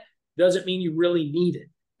want it doesn't mean you really need it.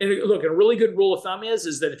 And look, a really good rule of thumb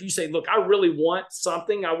is that if you say, look, I really want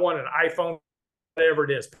something, I want an iPhone, whatever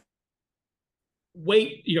it is,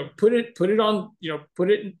 wait, put it on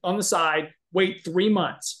the side, wait 3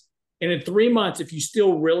 months. And in 3 months, if you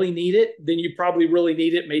still really need it, then you probably really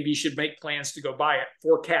need it. Maybe you should make plans to go buy it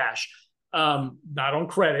for cash, not on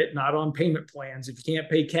credit, not on payment plans. If you can't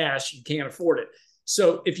pay cash, you can't afford it.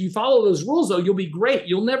 So if you follow those rules, though, you'll be great.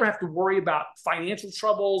 You'll never have to worry about financial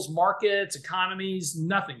troubles, markets, economies,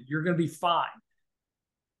 nothing. You're going to be fine.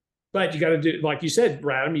 But you got to do, like you said,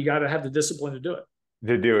 Radam, you got to have the discipline to do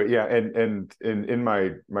it. Yeah. And in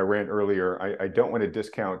my rant earlier, I don't want to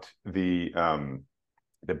discount the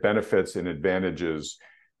benefits and advantages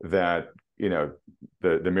that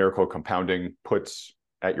the miracle compounding puts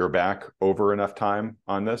at your back over enough time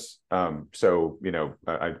on this. So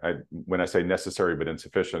I when I say necessary but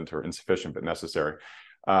insufficient, or insufficient but necessary,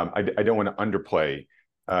 I don't want to underplay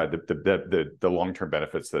the long-term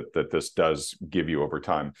benefits that this does give you over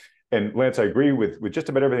time. And Lance, I agree with just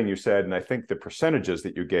about everything you said, and I think the percentages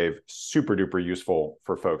that you gave super duper useful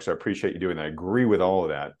for folks. I appreciate you doing that. I agree with all of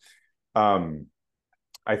that.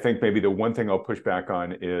 I think maybe the one thing I'll push back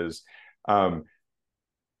on is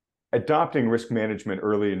adopting risk management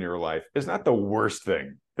early in your life is not the worst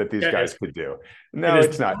thing that these guys could do. No,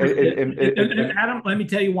 it's not. And Adam, let me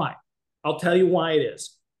tell you why. I'll tell you why it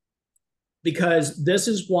is. Because this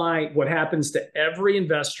is what happens to every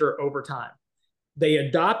investor over time. They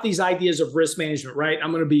adopt these ideas of risk management, right?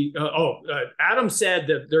 I'm going to be, Adam said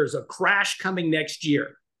that there's a crash coming next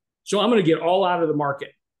year. So I'm going to get all out of the market.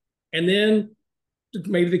 And then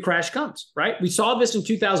maybe the crash comes, right? We saw this in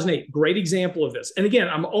 2008. Great example of this. And again,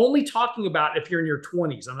 I'm only talking about if you're in your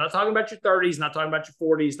 20s. I'm not talking about your 30s, not talking about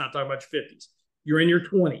your 40s, not talking about your 50s. You're in your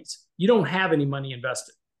 20s. You don't have any money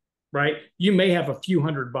invested, right? You may have a few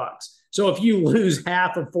 $100. So if you lose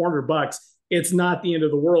half of $400, it's not the end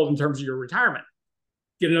of the world in terms of your retirement.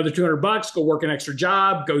 Get another $200, go work an extra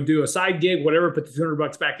job, go do a side gig, whatever, put the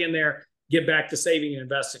 $200 back in there, get back to saving and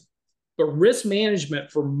investing. But risk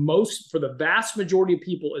management for the vast majority of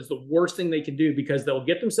people is the worst thing they can do, because they'll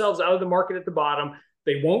get themselves out of the market at the bottom.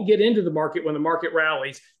 They won't get into the market when the market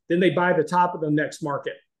rallies. Then they buy the top of the next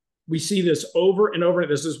market. We see this over and over.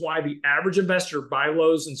 This is why the average investor buys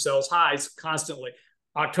lows and sells highs constantly.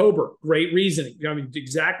 October, great reasoning.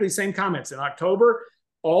 Exactly the same comments. In October,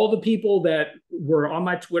 all the people that were on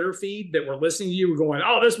my Twitter feed that were listening to you were going,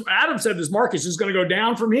 oh, Adam said this market's just going to go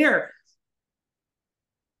down from here.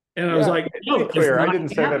 And I was like, no, clear. I didn't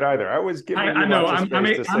say that either. I was giving you lots of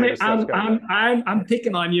space to say this stuff's coming. I'm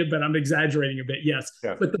picking on you, but I'm exaggerating a bit. Yes.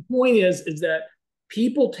 Yeah. But the point is that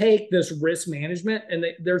people take this risk management, and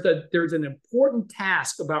there's an important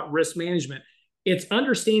task about risk management. It's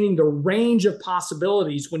understanding the range of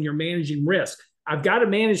possibilities when you're managing risk. I've got to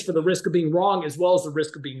manage for the risk of being wrong as well as the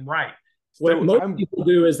risk of being right. What most people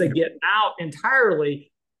do is they get out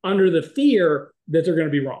entirely under the fear that they're going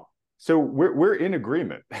to be wrong. So we're in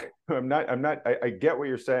agreement. I get what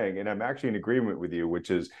you're saying, and I'm actually in agreement with you, which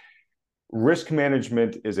is risk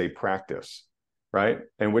management is a practice, right?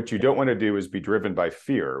 And what you don't want to do is be driven by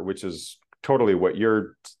fear, which is totally what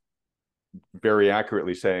you're very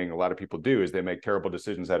accurately saying a lot of people do, is they make terrible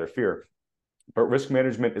decisions out of fear. But risk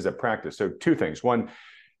management is a practice. So two things. One,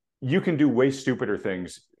 you can do way stupider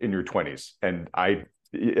things in your 20s. And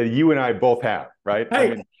you and I both have, right?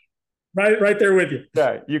 Hey. Right there with you.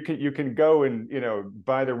 Yeah, you can go and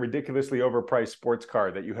buy the ridiculously overpriced sports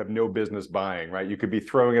car that you have no business buying, right? You could be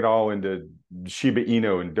throwing it all into Shiba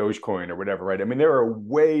Inu and Dogecoin or whatever, right? I mean, there are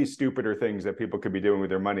way stupider things that people could be doing with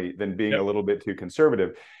their money than being a little bit too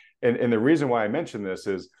conservative. And the reason why I mention this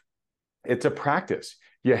is it's a practice.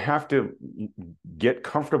 You have to get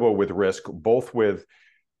comfortable with risk, both with,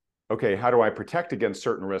 okay, how do I protect against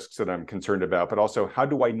certain risks that I'm concerned about, but also how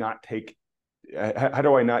do I not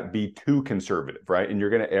be too conservative, right? And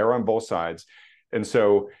you're going to err on both sides. And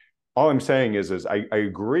so all I'm saying is I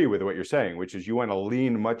agree with what you're saying, which is you want to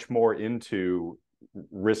lean much more into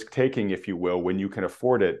risk taking, if you will, when you can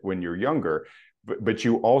afford it when you're younger, but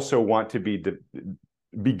you also want to be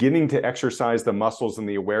beginning to exercise the muscles and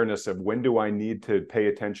the awareness of when do I need to pay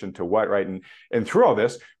attention to what, right? And through all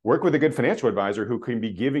this, work with a good financial advisor who can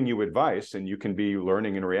be giving you advice and you can be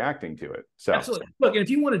learning and reacting to it. So absolutely. Look, and if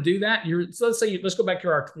you want to do that, so let's go back to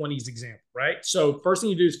our 20s example, right? So first thing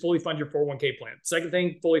you do is fully fund your 401k plan. Second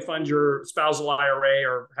thing, fully fund your spousal IRA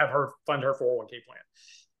or have her fund her 401k plan.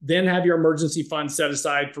 Then have your emergency fund set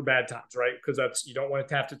aside for bad times, right? Because you don't want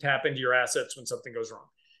to have to tap into your assets when something goes wrong.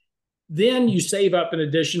 Then you save up an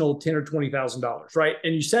additional $10,000 or $20,000, right?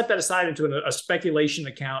 And you set that aside into a speculation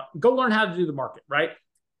account. Go learn how to do the market, right?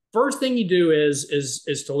 First thing you do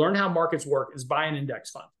is to learn how markets work is buy an index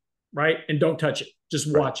fund, right? And don't touch it.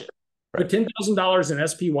 Just watch it. Put $10,000 in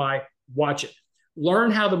SPY, watch it.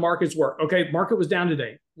 Learn how the markets work. Okay, market was down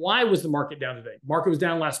today. Why was the market down today? Market was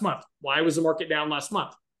down last month. Why was the market down last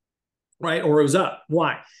month? Right? Or it was up.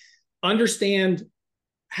 Why? Understand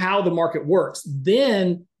how the market works.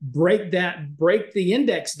 Then break the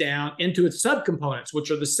index down into its subcomponents,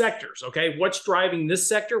 which are the sectors. Okay, what's driving this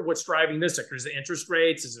sector? What's driving this sector? Is it interest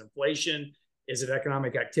rates? Is it inflation? Is it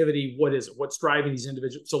economic activity? What is it? What's driving these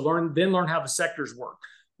individuals? So learn how the sectors work.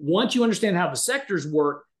 Once you understand how the sectors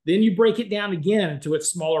work, then you break it down again into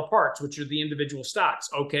its smaller parts, which are the individual stocks.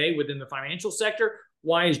 Okay, within the financial sector,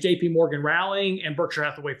 why is JP Morgan rallying and Berkshire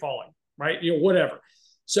Hathaway falling? Right? Whatever.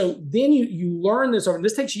 So then you learn this over, and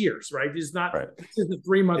this takes years, right? This isn't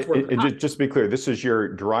 3 months worth. And just to be clear, this is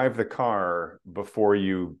your drive the car before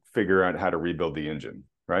you figure out how to rebuild the engine,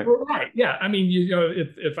 right? Right. Yeah. I mean,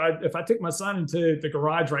 if I took my son into the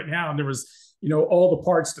garage right now and there was, all the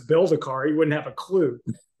parts to build a car, he wouldn't have a clue,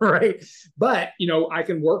 right? But, I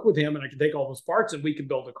can work with him and I can take all those parts and we can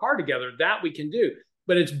build a car together. That we can do.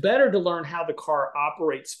 But it's better to learn how the car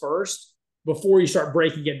operates first before you start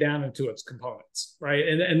breaking it down into its components, right?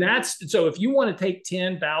 And that's, so if you want to take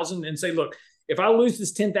 10,000 and say, look, if I lose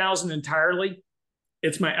this 10,000 entirely,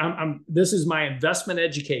 it's this is my investment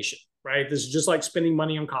education, right? This is just like spending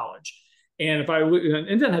money on college. And if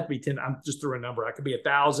it doesn't have to be 10, I'm just threw a number. It could be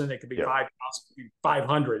 1,000, it could be 5,000, it could be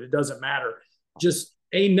 500. It doesn't matter. Just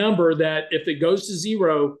a number that if it goes to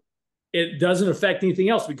zero, it doesn't affect anything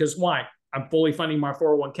else because why? I'm fully funding my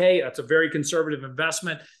 401k. That's a very conservative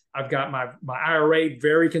investment. I've got my IRA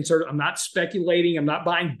very conservative. I'm not speculating. I'm not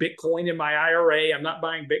buying Bitcoin in my IRA. I'm not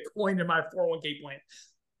buying Bitcoin in my 401k plan.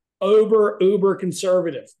 Uber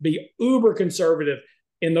conservative. Be uber conservative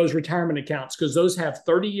in those retirement accounts because those have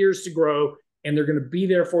 30 years to grow and they're going to be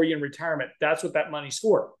there for you in retirement. That's what that money's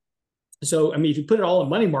for. So, I mean, if you put it all in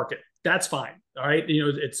money market, that's fine. All right.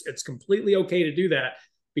 It's completely okay to do that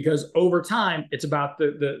because over time, it's about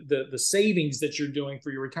the savings that you're doing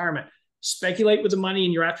for your retirement. Speculate with the money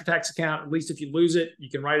in your after-tax account. At least if you lose it, you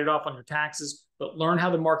can write it off on your taxes, but learn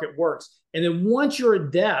how the market works. And then once you're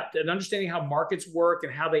adept at understanding how markets work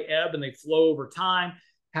and how they ebb and they flow over time,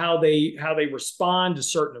 how they respond to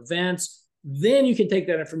certain events, then you can take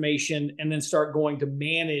that information and then start going to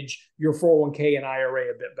manage your 401k and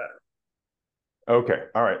IRA a bit better. Okay.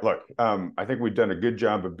 All right. Look, I think we've done a good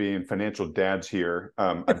job of being financial dads here.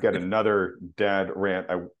 I've got another dad rant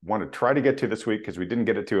I want to try to get to this week because we didn't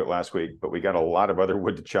get it to it last week, but we got a lot of other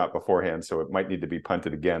wood to chop beforehand, so it might need to be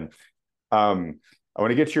punted again. I want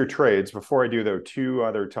to get to your trades. Before I do, though, two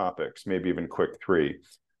other topics, maybe even quick three.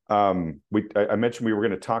 I mentioned we were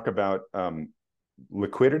going to talk about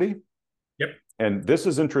liquidity. Yep. And this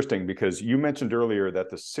is interesting because you mentioned earlier that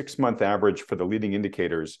the 6-month average for the leading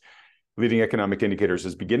economic indicators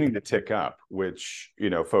is beginning to tick up, which,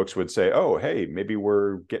 folks would say, oh, hey, maybe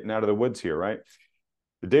we're getting out of the woods here, right?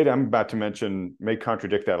 The data I'm about to mention may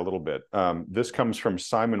contradict that a little bit. This comes from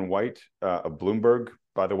Simon White of Bloomberg.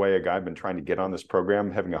 By the way, a guy I've been trying to get on this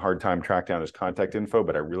program, having a hard time tracking down his contact info,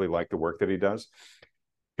 but I really like the work that he does.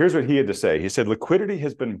 Here's what he had to say. He said, liquidity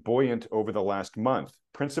has been buoyant over the last month,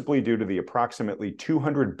 principally due to the approximately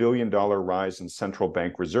 $200 billion rise in central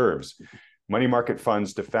bank reserves. Money market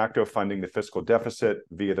funds de facto funding the fiscal deficit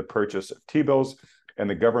via the purchase of T-bills and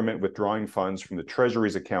the government withdrawing funds from the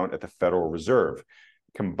Treasury's account at the Federal Reserve,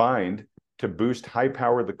 combined to boost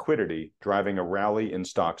high-powered liquidity, driving a rally in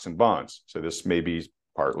stocks and bonds. So this may be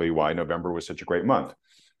partly why November was such a great month.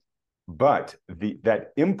 But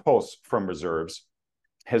that impulse from reserves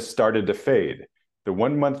has started to fade. The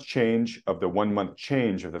 1-month change of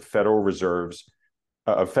the Federal Reserves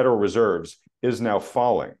is now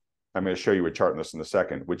falling. I'm going to show you a chart on this in a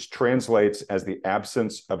second, which translates as the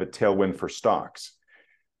absence of a tailwind for stocks.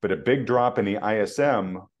 But a big drop in the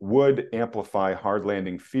ISM would amplify hard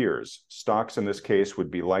landing fears. Stocks in this case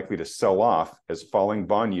would be likely to sell off as falling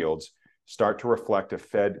bond yields start to reflect a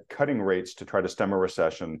Fed cutting rates to try to stem a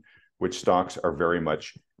recession, which stocks are very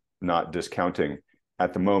much not discounting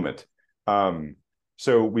at the moment.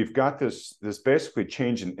 So we've got this basically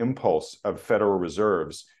change in impulse of Federal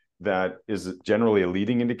Reserves that is generally a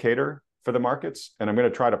leading indicator for the markets. And I'm going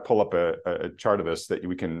to try to pull up a chart of this that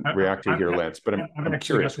we can react to here, Lance. But I'm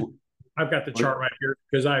curious. I've got the chart right here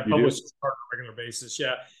because I publish this chart on a regular basis.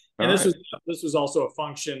 Yeah. And this was also a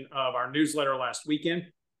function of our newsletter last weekend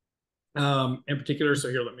in particular. So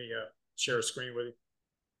here, let me share a screen with you.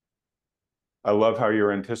 I love how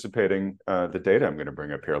you're anticipating the data I'm going to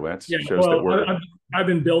bring up here, Lance. Yeah, I've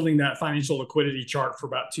been building that financial liquidity chart for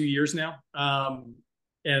about 2 years now. And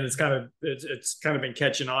it's kind of been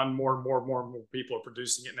catching on. More and more people are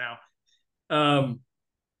producing it now.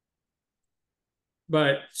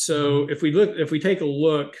 But so if we take a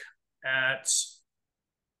look at,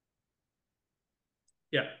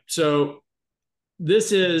 so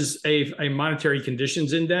this is a monetary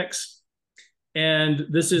conditions index, and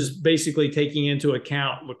this is basically taking into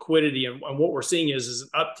account liquidity. And what we're seeing is an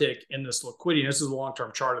uptick in this liquidity. And this is a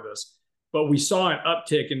long-term chart of this, but we saw an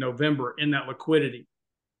uptick in November in that liquidity.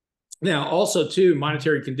 Now, also too,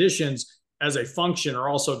 monetary conditions as a function are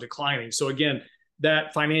also declining. So again,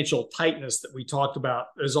 that financial tightness that we talked about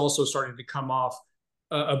is also starting to come off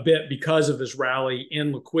a bit because of this rally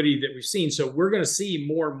in liquidity that we've seen. So we're going to see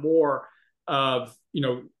more and more of,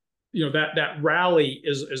 that rally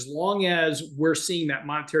is, as long as we're seeing that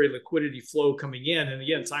monetary liquidity flow coming in. And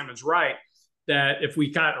again, Simon's right that if we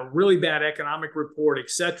got a really bad economic report, et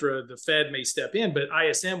cetera, the Fed may step in. But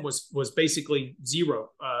ISM was basically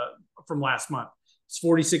zero from last month. It's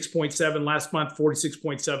 46.7 last month,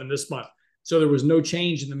 46.7 this month. So there was no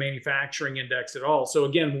change in the manufacturing index at all. So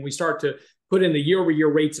again, when we start to put in the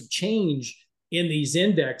year-over-year rates of change in these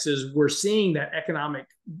indexes, we're seeing that economic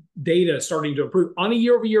data starting to improve on a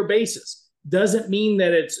year-over-year basis. Doesn't mean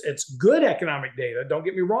that it's good economic data. Don't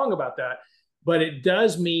get me wrong about that. But it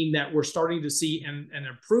does mean that we're starting to see an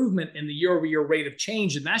improvement in the year-over-year rate of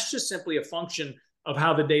change. And that's just simply a function of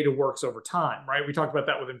how the data works over time, right? We talked about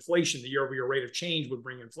that with inflation. The year-over-year rate of change would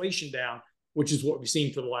bring inflation down, which is what we've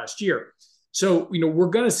seen for the last year. So, we're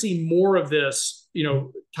going to see more of this,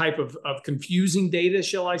 type of confusing data,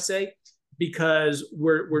 shall I say, because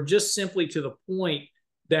we're just simply to the point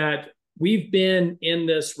that we've been in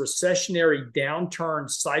this recessionary downturn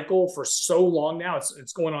cycle for so long now.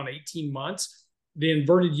 It's going on 18 months. The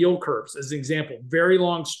inverted yield curves, as an example, very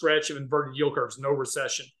long stretch of inverted yield curves, no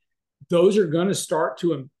recession. Those are going to start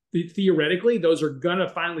to, theoretically, those are going to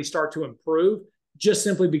finally start to improve just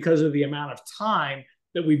simply because of the amount of time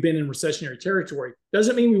that we've been in recessionary territory.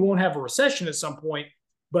 Doesn't mean we won't have a recession at some point,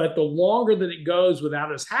 but the longer that it goes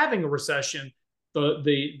without us having a recession,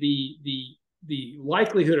 the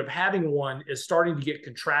likelihood of having one is starting to get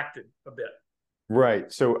contracted a bit.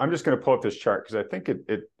 Right. So I'm just going to pull up this chart because I think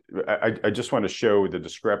I just want to show the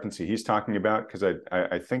discrepancy he's talking about, because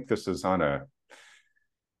I think this is on a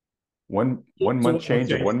one month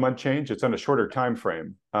change and 1 month change. It's on a shorter time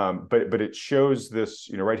frame, but it shows this.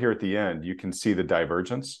 Right here at the end, you can see the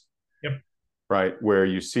divergence. Yep. Right, where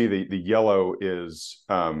you see the yellow is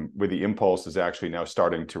where the impulse is actually now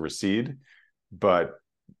starting to recede, but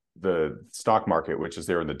the stock market, which is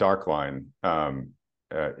there in the dark line,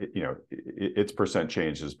 its percent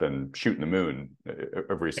change has been shooting the moon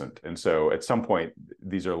of recent. And so at some point,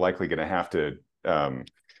 these are likely going to have to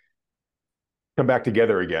come back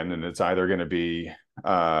together again. And it's either going to be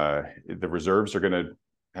the reserves are going to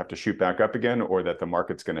have to shoot back up again, or that the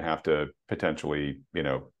market's going to have to potentially,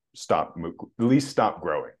 at least stop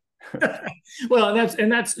growing. Well,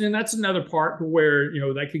 and that's another part where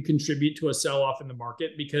that could contribute to a sell-off in the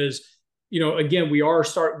market, because again, we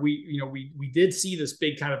did see this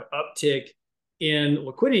big kind of uptick in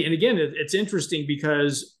liquidity. And again, it's interesting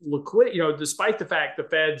because liquidity, despite the fact the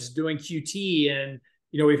Fed's doing QT and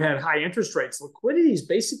we've had high interest rates, liquidity has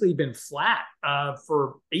basically been flat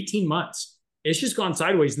for 18 months. It's just gone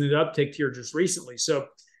sideways, and it upticked here just recently. So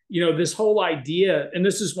this whole idea, and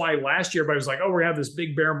this is why last year everybody was like, oh, we're going to have this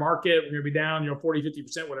big bear market. We're going to be down, 40,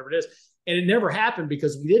 50%, whatever it is. And it never happened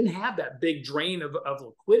because we didn't have that big drain of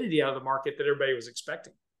liquidity out of the market that everybody was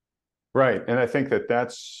expecting. Right. And I think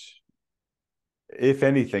that's, if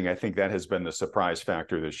anything, I think that has been the surprise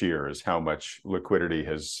factor this year, is how much liquidity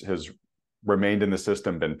has remained in the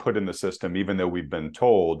system, been put in the system, even though we've been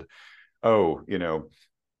told, Fed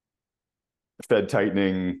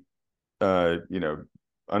tightening,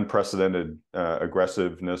 unprecedented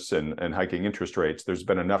aggressiveness and hiking interest rates. There's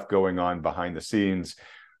been enough going on behind the scenes,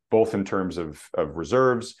 both in terms of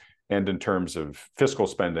reserves and in terms of fiscal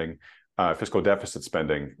spending, fiscal deficit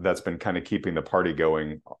spending, that's been kind of keeping the party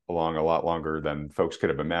going along a lot longer than folks could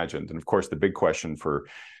have imagined. And of course, the big question for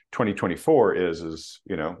 2024 is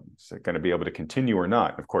it going to be able to continue or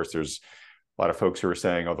not? Of course, there's a lot of folks who are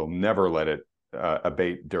saying, oh, they'll never let it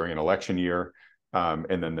abate during an election year.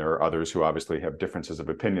 And then there are others who obviously have differences of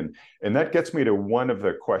opinion. And that gets me to one of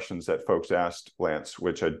the questions that folks asked, Lance,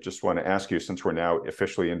 which I just want to ask you since we're now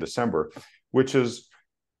officially in December, which is,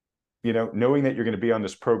 knowing that you're going to be on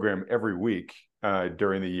this program every week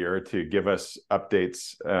during the year to give us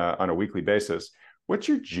updates on a weekly basis, what's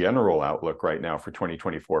your general outlook right now for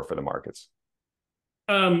 2024 for the markets?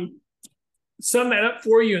 Sum that up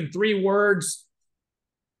for you in 3 words.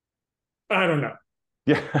 I don't know.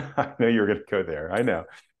 Yeah, I know you were going to go there. I know.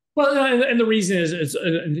 Well, and the reason is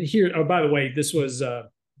here. Oh, by the way, this was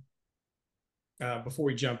before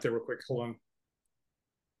we jump there real quick. Hold on.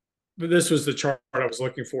 But this was the chart I was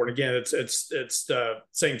looking for. And again, it's the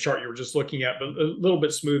same chart you were just looking at, but a little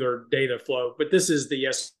bit smoother data flow. But this is the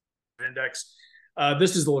S index.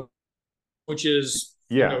 This is which is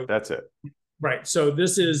that's it. Right. So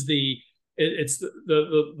this is the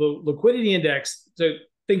liquidity index. So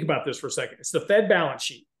think about this for a second. It's the Fed balance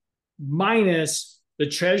sheet minus the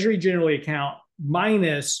Treasury generally account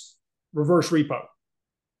minus reverse repo.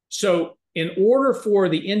 So in order for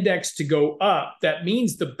the index to go up, that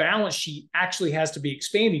means the balance sheet actually has to be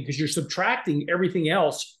expanding because you're subtracting everything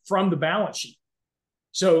else from the balance sheet.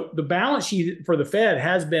 So the balance sheet for the Fed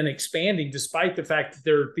has been expanding despite the fact that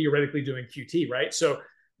they're theoretically doing QT, right? So,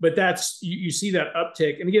 but that's, you see that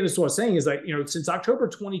uptick. And again, this is what I'm saying is like, since October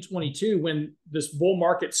 2022, when this bull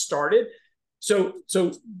market started, so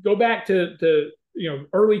go back to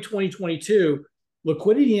early 2022,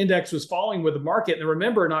 liquidity index was falling with the market. And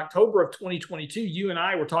remember, in October of 2022, you and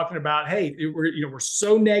I were talking about, hey, we're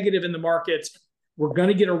so negative in the markets, we're going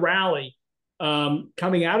to get a rally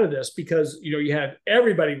coming out of this because you had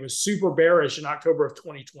everybody was super bearish in October of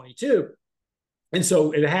 2022, and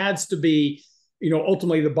so it has to be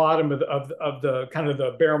ultimately the bottom of the kind of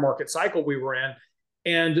the bear market cycle we were in.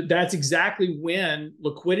 And that's exactly when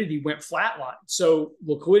liquidity went flatline. So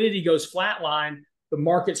liquidity goes flatline, the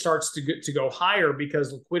market starts to go higher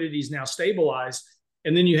because liquidity is now stabilized.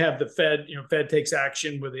 And then you have the Fed, Fed takes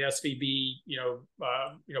action with the SVB,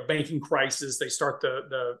 banking crisis. They start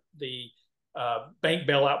the bank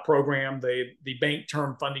bailout program, the bank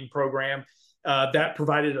term funding program. That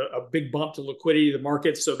provided a big bump to liquidity of the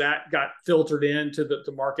markets. So that got filtered into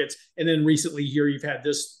the markets. And then recently here, you've had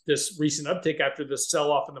this recent uptick after the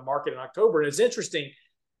sell-off in the market in October. And it's interesting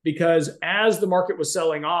because as the market was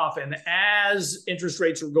selling off and as interest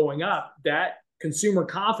rates were going up, that consumer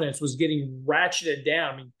confidence was getting ratcheted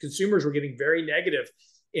down. I mean, consumers were getting very negative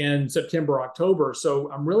in September, October.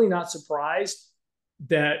 So I'm really not surprised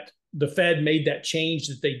that the Fed made that change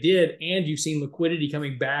that they did. And you've seen liquidity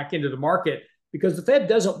coming back into the market because the Fed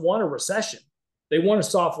doesn't want a recession. They want a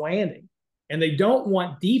soft landing, and they don't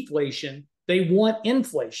want deflation. They want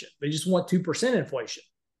inflation. They just want 2% inflation.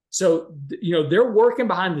 So, they're working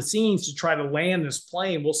behind the scenes to try to land this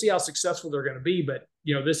plane. We'll see how successful they're going to be. But,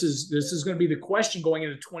 this is going to be the question going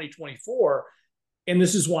into 2024. And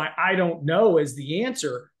this is why I don't know is the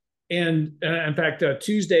answer. And in fact,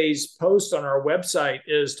 Tuesday's post on our website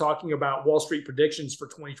is talking about Wall Street predictions for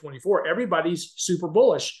 2024. Everybody's super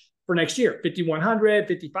bullish for next year. 5,100,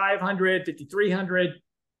 5,500, 5,300.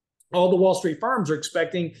 All the Wall Street firms are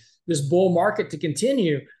expecting this bull market to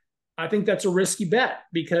continue. I think that's a risky bet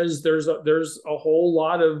because there's a whole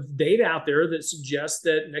lot of data out there that suggests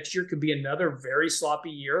that next year could be another very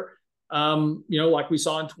sloppy year. Like we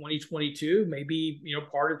saw in 2022, maybe,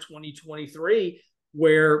 part of 2023.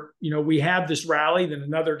 Where we have this rally, then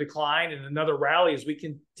another decline, and another rally as we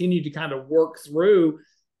continue to kind of work through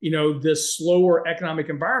this slower economic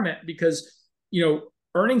environment because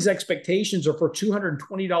earnings expectations are for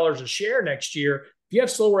 $220 a share next year. If you have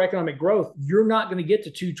slower economic growth, you're not going to get to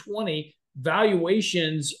 220.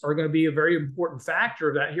 Valuations are going to be a very important factor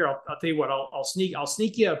of that. Here, I'll tell you what, I'll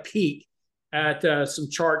sneak you a peek at some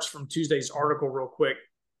charts from Tuesday's article real quick.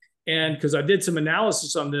 And because I did some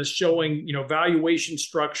analysis on this showing, valuation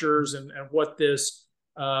structures and what this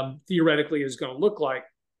theoretically is going to look like.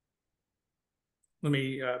 Let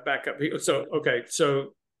me back up here. So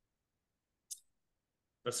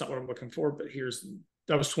that's not what I'm looking for, but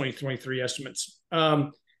that was 2023 estimates.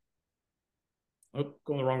 Going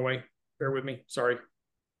the wrong way. Bear with me. Sorry.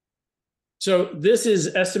 So this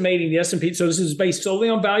is estimating the S&P. So this is based solely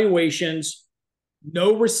on valuations,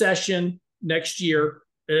 no recession next year.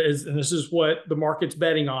 And this is what the market's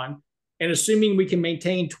betting on. And assuming we can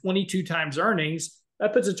maintain 22 times earnings,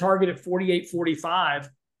 that puts a target at 48.45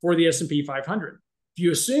 for the S&P 500. If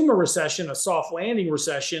you assume a recession, a soft landing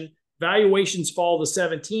recession, valuations fall to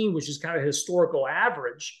 17, which is kind of historical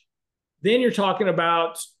average, then you're talking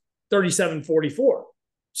about 37.44.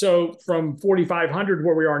 So from 4,500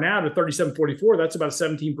 where we are now to 3,744, that's about a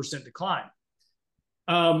 17% decline.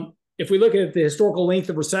 If we look at the historical length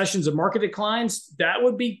of recessions and market declines, that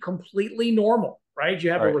would be completely normal, right? You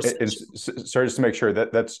have a recession. Sorry, just to make sure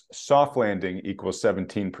that's soft landing equals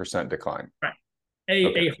 17% decline. Right.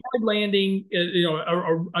 A hard landing,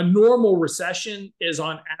 a normal recession is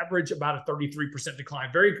on average about a 33%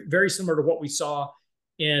 decline, very, very similar to what we saw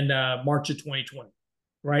in March of 2020,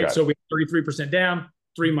 right? So we have 33% down,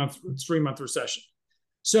 3-month recession.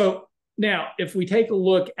 So now, if we take a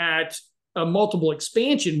look at a multiple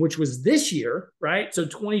expansion, which was this year, right? So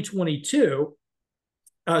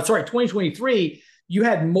 2023, you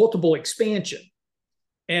had multiple expansion.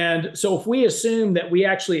 And so if we assume that we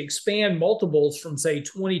actually expand multiples from, say,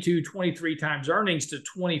 22, 23 times earnings to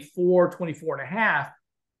 24, 24 and a half,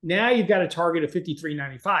 now you've got a target of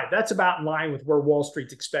 53.95. That's about in line with where Wall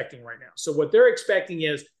Street's expecting right now. So what they're expecting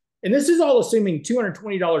is, and this is all assuming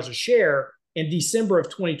 $220 a share in December of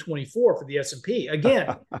 2024 for the S&P.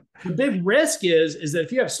 Again, the big risk is that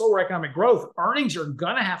if you have slower economic growth, earnings are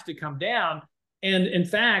going to have to come down. And in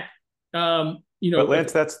fact, but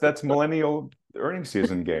Lance, that's millennial earnings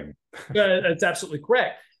season game. That's absolutely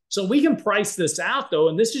correct. So we can price this out, though,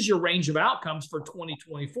 and this is your range of outcomes for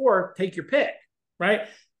 2024. Take your pick, right?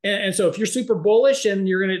 And so if you're super bullish and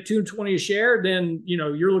you're going to $220 a share, then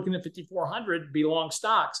you're looking at 5,400 be long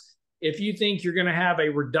stocks. If you think you're going to have a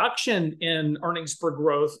reduction in earnings per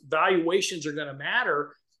growth, valuations are going to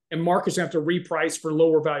matter, and markets have to reprice for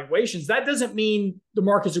lower valuations. That doesn't mean the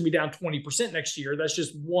markets will be down 20% next year. That's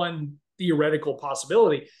just one theoretical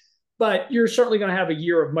possibility. But you're certainly going to have a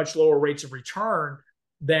year of much lower rates of return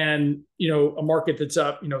than a market that's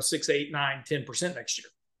up 6, 8, 9, 10% next year.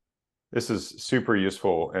 This is super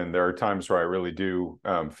useful, and there are times where I really do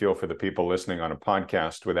feel for the people listening on a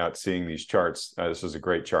podcast without seeing these charts. This is a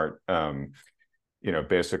great chart,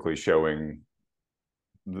 basically showing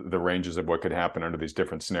the ranges of what could happen under these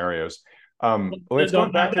different scenarios. Let's go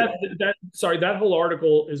back. That whole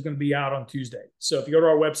article is going to be out on Tuesday. So if you go to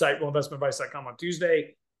our website, realinvestmentadvice.com on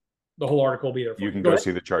Tuesday, the whole article will be there. You can go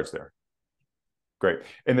see the charts there. Great.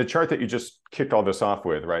 And the chart that you just kicked all this off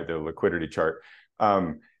with, right? The liquidity chart.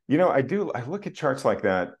 I look at charts like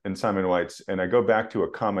that in Simon White's, and I go back to a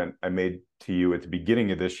comment I made to you at the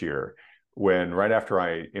beginning of this year when, right after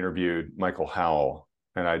I interviewed Michael Howell,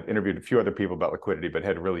 and I interviewed a few other people about liquidity, but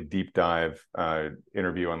had a really deep dive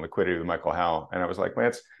interview on liquidity with Michael Howell. And I was like,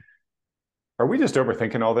 Lance, are we just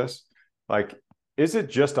overthinking all this? Like, is it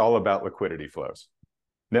just all about liquidity flows?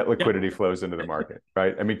 Net liquidity flows into the market,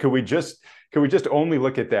 right? I mean, could we just only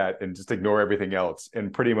look at that and just ignore everything else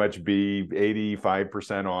and pretty much be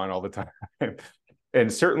 85% on all the time? And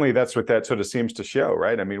certainly that's what that sort of seems to show,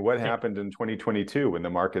 right? I mean, what happened in 2022 when the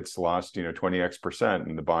markets lost, 20x%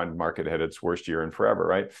 and the bond market had its worst year in forever,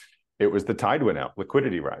 right? It was the tide went out,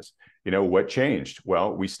 liquidity rise. What changed?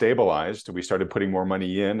 Well, we stabilized. We started putting more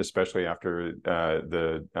money in, especially after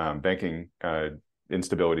the banking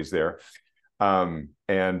instabilities there.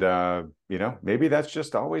 Maybe that's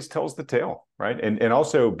just always tells the tale, right? And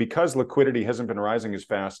also because liquidity hasn't been rising as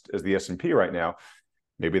fast as the S&P right now,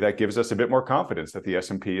 maybe that gives us a bit more confidence that the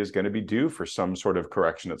S&P is going to be due for some sort of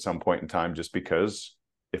correction at some point in time, just because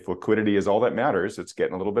if liquidity is all that matters, it's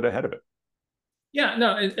getting a little bit ahead of it. Yeah,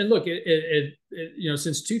 no, and look,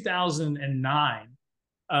 since 2009,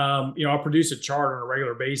 I'll produce a chart on a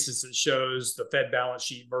regular basis that shows the Fed balance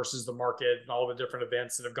sheet versus the market and all the different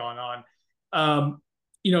events that have gone on.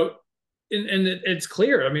 It's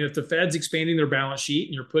clear. I mean, if the Fed's expanding their balance sheet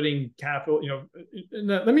and you're putting capital,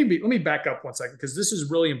 let me back up one second, because this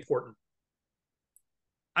is really important.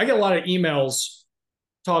 I get a lot of emails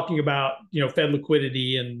talking about, Fed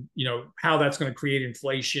liquidity and, how that's going to create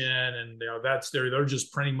inflation. And, they're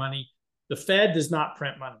just printing money. The Fed does not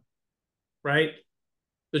print money, right?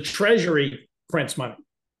 The Treasury prints money,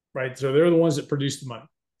 right? So they're the ones that produce the money.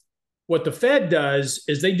 What the Fed does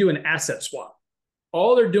is they do an asset swap.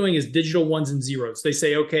 All they're doing is digital ones and zeros. They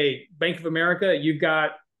say, okay, Bank of America, you've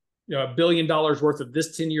got $1 billion worth of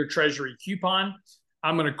this 10-year Treasury coupon.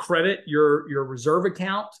 I'm going to credit your reserve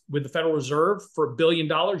account with the Federal Reserve for $1 billion.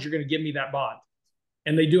 You're going to give me that bond.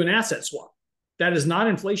 And they do an asset swap. That is not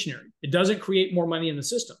inflationary. It doesn't create more money in the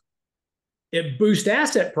system. It boosts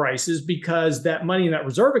asset prices because that money in that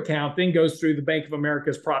reserve account then goes through the Bank of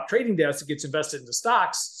America's prop trading desk. It gets invested into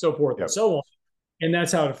stocks, so forth and so on. And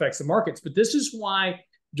that's how it affects the markets. But this is why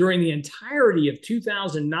during the entirety of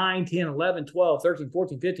 2009, 10, 11, 12, 13,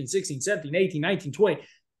 14, 15, 16, 17, 18, 19, 20,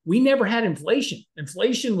 we never had inflation.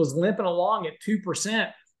 Inflation was limping along at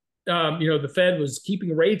 2%. The Fed was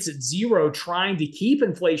keeping rates at 0, trying to keep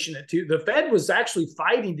inflation at 2%. The Fed was actually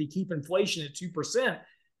fighting to keep inflation at 2%.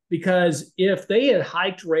 because if they had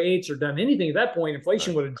hiked rates or done anything at that point,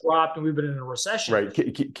 inflation Right. would have dropped and we've been in a recession. Right.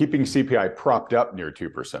 Keeping CPI propped up near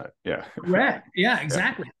 2%. Yeah. Correct. Yeah,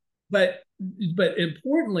 exactly. Yeah. But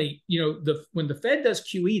importantly, when the Fed does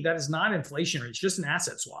QE, that is not inflationary. It's just an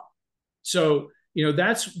asset swap. So,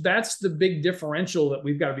 that's the big differential that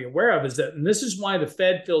we've got to be aware of, is that, and this is why the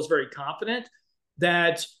Fed feels very confident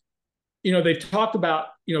that, they've talked about,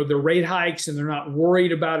 the rate hikes, and they're not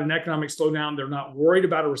worried about an economic slowdown. They're not worried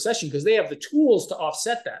about a recession because they have the tools to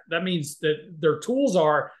offset that. That means that their tools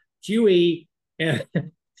are QE and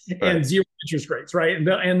Right. zero interest rates, right?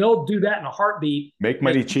 And they'll do that in a heartbeat. Make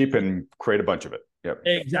money cheap and create a bunch of it. Yep.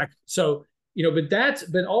 Exactly. So,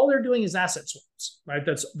 but all they're doing is asset swaps, right?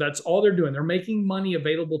 That's all they're doing. They're making money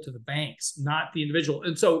available to the banks, not the individual.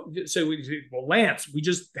 And so Lance, we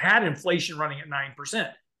just had inflation running at 9%.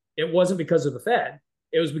 It wasn't because of the Fed.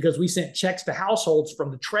 It was because we sent checks to households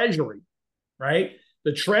from the Treasury, right?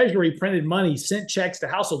 The Treasury printed money, sent checks to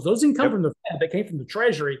households. Those didn't come from the Fed. They came from the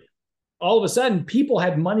Treasury. All of a sudden, people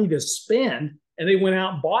had money to spend, and they went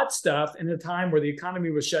out and bought stuff in a time where the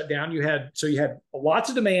economy was shut down. You had lots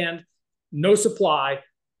of demand, no supply.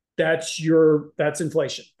 That's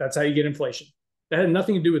inflation. That's how you get inflation. That had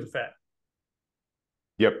nothing to do with the Fed.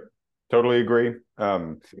 Yep, totally agree.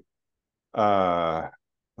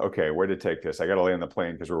 Okay, where to take this? I got to land the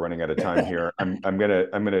plane because we're running out of time here. I'm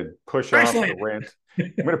gonna push off the rant.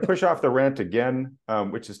 I'm gonna push off the rant again,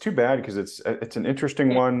 which is too bad because it's an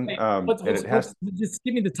interesting one. Just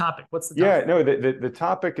give me the topic. What's the topic? Yeah, no, the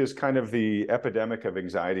topic is kind of the epidemic of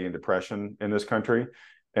anxiety and depression in this country,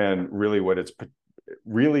 and really what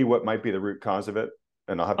might be the root cause of it.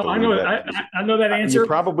 And I'll have to. I know that answer. You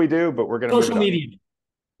probably do, but we're gonna social media.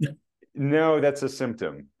 No, that's a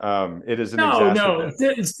symptom. It is an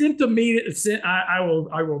it's symptom media. I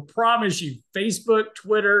will promise you, Facebook,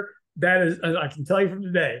 Twitter. That is, I can tell you from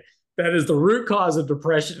today, that is the root cause of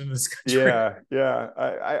depression in this country. Yeah.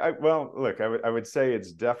 Well, look, I would say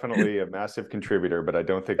it's definitely a massive contributor, but I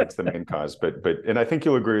don't think it's the main cause. But and I think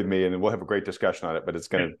you'll agree with me, and we'll have a great discussion on it. But it's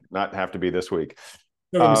going to not have to be this week.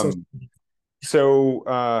 Okay.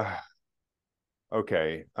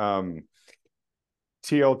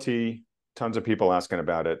 TLT, tons of people asking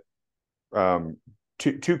about it.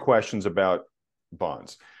 Two questions about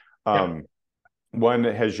bonds. One,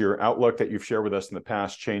 has your outlook that you've shared with us in the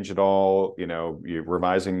past changed at all? You're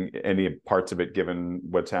revising any parts of it given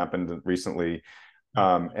what's happened recently.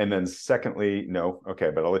 And then secondly, no. Okay,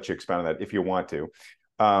 but I'll let you expound on that if you want to.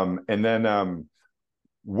 And then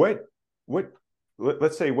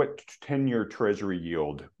let's say what 10-year treasury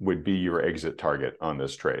yield would be your exit target on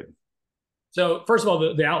this trade? So first of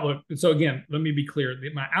all, the outlook. So again, let me be clear.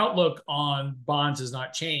 My outlook on bonds has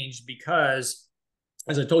not changed because,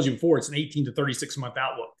 as I told you before, it's an 18 to 36 month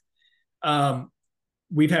outlook.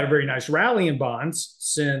 We've had a very nice rally in bonds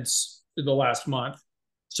since the last month.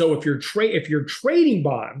 So if you're trading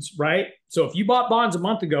bonds, right? So if you bought bonds a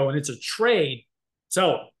month ago and it's a trade, sell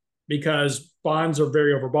them, because bonds are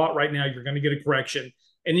very overbought right now. You're going to get a correction,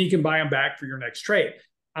 and then you can buy them back for your next trade.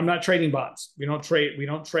 I'm not trading bonds. We don't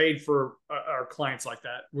trade for our clients like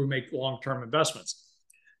that. We make long-term investments.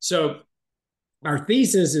 So our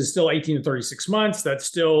thesis is still 18 to 36 months. That's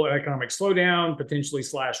still an economic slowdown, potentially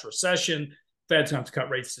 / recession. Fed's going to have to cut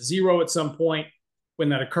rates to zero at some point. When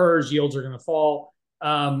that occurs, yields are going to fall.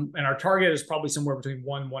 And our target is probably somewhere between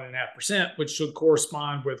 1.5%, which should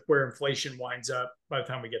correspond with where inflation winds up by the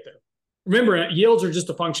time we get there. Remember, yields are just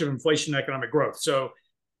a function of inflation and economic growth. So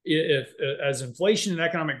as inflation and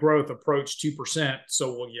economic growth approach 2%,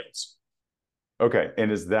 so will yields. Okay,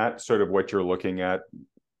 and is that sort of what you're looking at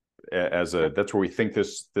that's where we think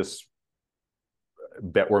this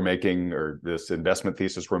bet we're making, or this investment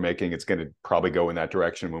thesis we're making, it's going to probably go in that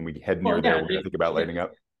direction when we head near there? We're going to think about lighting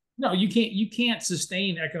up. No, you can't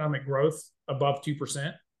sustain economic growth above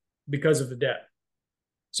 2% because of the debt.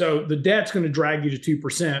 So the debt's going to drag you to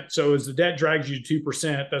 2%. So as the debt drags you to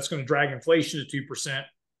 2%, that's going to drag inflation to 2%.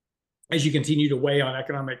 As you continue to weigh on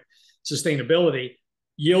economic sustainability,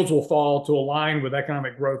 yields will fall to align with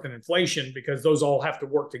economic growth and inflation, because those all have to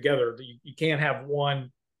work together. You can't have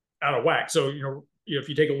one out of whack. So, if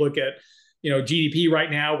you take a look at, GDP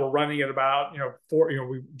right now, we're running at about,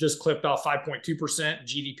 we just clipped off 5.2%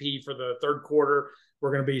 GDP for the third quarter.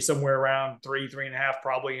 We're going to be somewhere around 3.5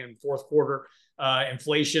 probably in fourth quarter.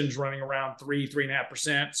 Inflation's running around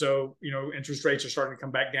 3.5%. So, interest rates are starting to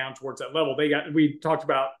come back down towards that level. We talked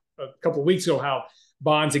about a couple of weeks ago how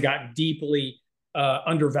bonds had gotten deeply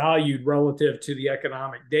undervalued relative to the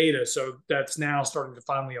economic data. So that's now starting to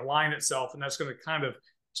finally align itself, and that's going to kind of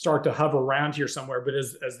start to hover around here somewhere. But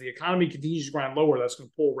as the economy continues to grind lower, that's going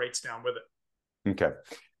to pull rates down with it. Okay.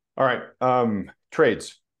 All right.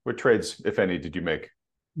 Trades. What trades, if any, did you make?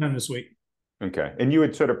 None this week. Okay. And you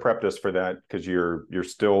had sort of prepped us for that because you're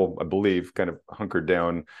still, I believe, kind of hunkered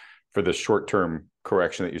down for the short-term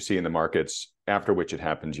correction that you see in the markets, after which it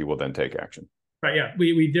happens, you will then take action. Right. Yeah.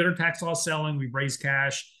 We did our tax loss selling. We've raised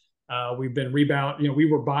cash. We've been rebound. We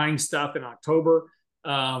were buying stuff in October.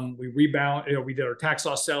 We rebound. We did our tax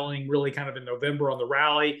loss selling really kind of in November on the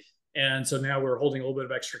rally. And so now we're holding a little bit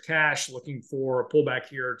of extra cash, looking for a pullback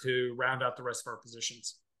here to round out the rest of our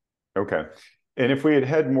positions. Okay. And if we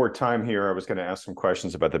had more time here, I was going to ask some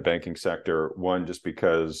questions about the banking sector. One, just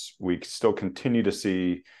because we still continue to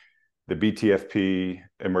see the BTFP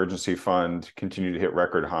emergency fund continue to hit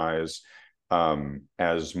record highs,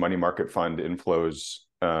 as money market fund inflows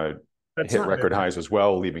hit record highs as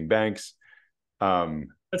well, leaving banks.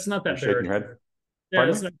 That's not that bearish. Yeah,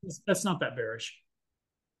 that's not that bearish.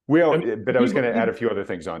 Well, but I was going to add a few other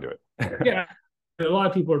things onto it. Yeah, a lot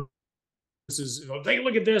of people are. This is, take a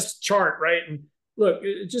look at this chart, right? And look,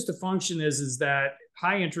 just a function is that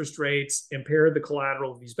high interest rates impair the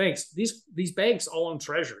collateral of these banks. These banks all own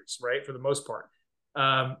treasuries, right, for the most part.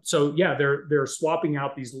 So yeah, they're swapping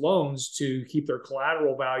out these loans to keep their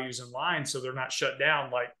collateral values in line, so they're not shut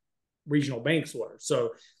down like regional banks were. So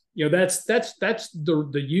that's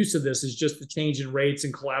the use of this, is just the change in rates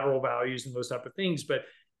and collateral values and those type of things. But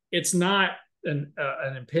it's not an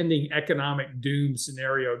impending economic doom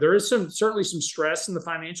scenario. There is certainly some stress in the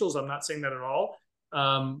financials. I'm not saying that at all.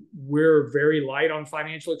 We're very light on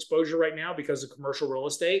financial exposure right now because of commercial real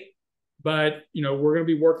estate, but we're going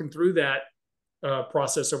to be working through that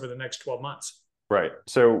process over the next 12 months. Right.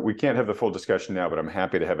 So we can't have the full discussion now, but I'm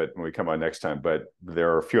happy to have it when we come on next time. But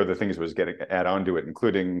there are a few other things I was getting add on to it,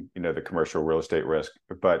 including the commercial real estate risk.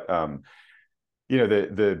 But the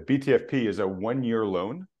BTFP is a 1-year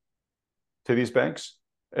loan to these banks.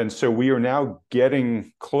 And so we are now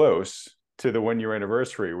getting close to the 1-year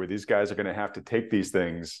anniversary where these guys are going to have to take these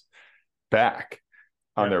things back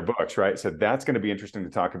on their books, right? So that's going to be interesting to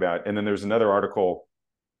talk about. And then there's another article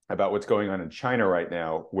about what's going on in China right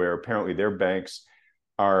now, where apparently their banks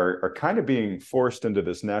are kind of being forced into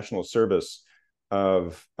this national service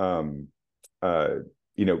of, kind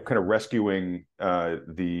of rescuing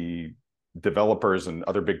the developers and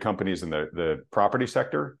other big companies in the property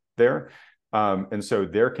sector there. And so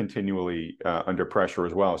they're continually under pressure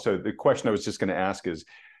as well. So the question I was just going to ask is,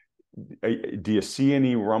 do you see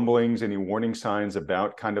any rumblings, any warning signs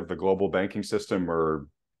about kind of the global banking system, or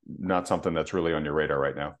not something that's really on your radar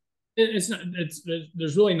right now? There's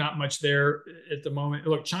really not much there at the moment.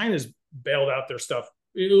 Look, China's bailed out their stuff.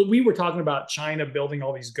 We were talking about China building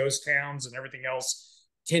all these ghost towns and everything else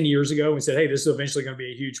 10 years ago. We said, hey, this is eventually going to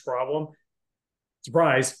be a huge problem.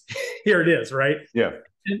 Surprise, here it is, right? Yeah.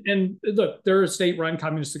 And look, they're a state-run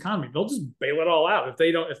communist economy. They'll just bail it all out.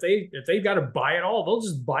 If they've got to buy it all, they'll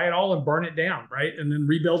just buy it all and burn it down, right? And then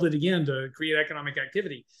rebuild it again to create economic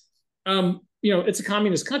activity. It's a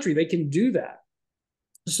communist country. They can do that.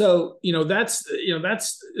 So that's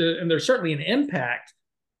and there's certainly an impact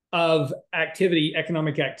of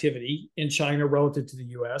economic activity in China relative to the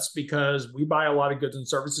U.S. because we buy a lot of goods and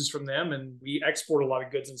services from them, and we export a lot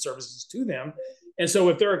of goods and services to them. And so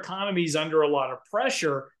if their economy is under a lot of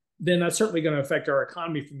pressure, then that's certainly going to affect our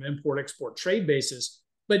economy from an import-export trade basis.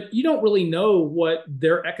 But you don't really know what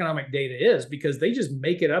their economic data is because they just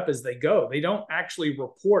make it up as they go. They don't actually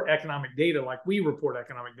report economic data like we report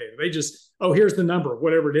economic data. They just, here's the number,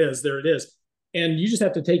 whatever it is, there it is. And you just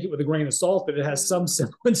have to take it with a grain of salt that it has some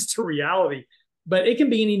semblance to reality. But it can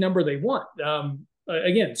be any number they want.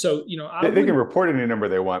 Again, so they can report any number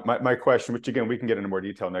they want. My question, which again we can get into more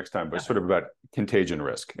detail next time, but sort of about contagion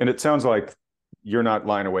risk. And it sounds like you're not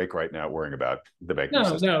lying awake right now worrying about the banking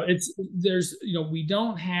system. No, we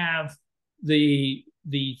don't have the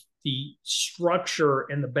structure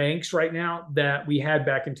in the banks right now that we had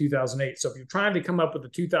back in 2008. So if you're trying to come up with a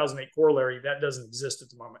 2008 corollary, that doesn't exist at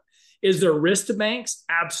the moment. Is there risk to banks?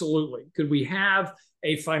 Absolutely. Could we have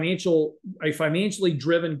a financially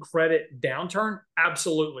driven credit downturn?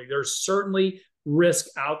 Absolutely. There's certainly risk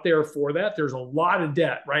out there for that. There's a lot of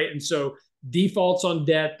debt, right? And so defaults on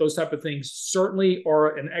debt, those type of things certainly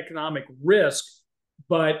are an economic risk.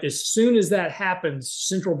 But as soon as that happens,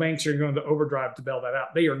 central banks are going to overdrive to bail that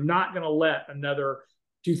out. They are not going to let another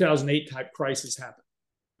 2008 type crisis happen.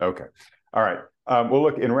 Okay. All right. Well,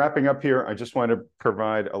 look, in wrapping up here, I just want to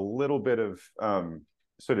provide a little bit of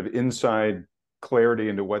sort of inside clarity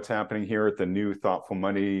into what's happening here at the new Thoughtful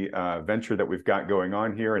Money venture that we've got going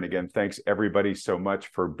on here. And again, thanks everybody so much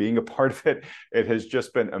for being a part of it. It has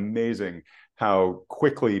just been amazing how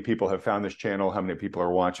quickly people have found this channel, how many people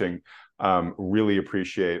are watching. Really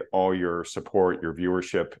appreciate all your support, your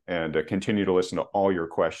viewership, and continue to listen to all your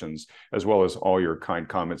questions, as well as all your kind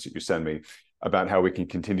comments that you send me about how we can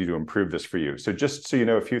continue to improve this for you. So just so you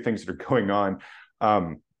know, a few things that are going on.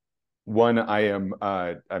 One,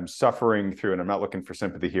 I'm suffering through, and I'm not looking for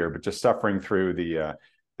sympathy here, but just suffering through the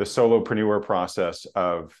solopreneur process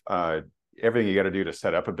of everything you got to do to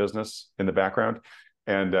set up a business in the background.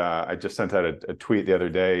 And I just sent out a tweet the other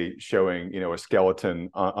day showing, a skeleton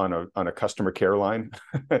on a customer care line.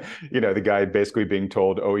 The guy basically being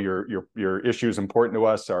told, "Oh, your issue is important to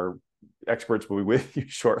us. Our experts will be with you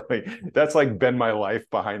shortly." That's like been my life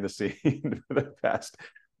behind the scene for the past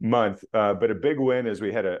month. But a big win is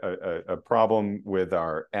we had a problem with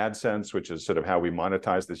our AdSense, which is sort of how we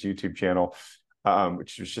monetize this YouTube channel,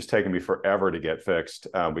 which was just taking me forever to get fixed.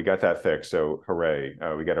 We got that fixed, so hooray.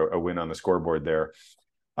 We got a win on the scoreboard there.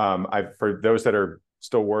 For those that are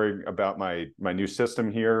still worried about my new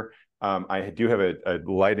system here, I do have a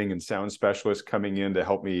lighting and sound specialist coming in to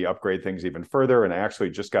help me upgrade things even further. And I actually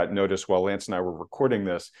just got notice while Lance and I were recording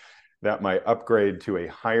this that my upgrade to a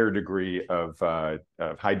higher degree of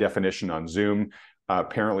high definition on Zoom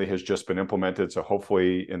apparently has just been implemented. So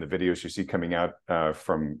hopefully in the videos you see coming out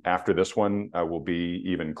from after this one will be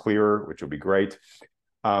even clearer, which will be great.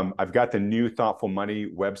 I've got the new Thoughtful Money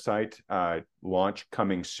website launch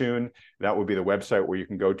coming soon. That will be the website where you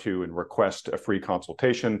can go to and request a free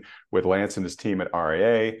consultation with Lance and his team at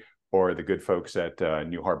RIA, or the good folks at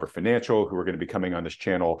New Harbor Financial, who are going to be coming on this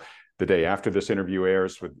channel the day after this interview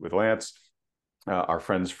airs with Lance. Our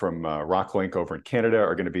friends from Rocklink over in Canada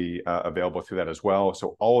are going to be available through that as well.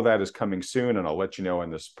 So all of that is coming soon, and I'll let you know in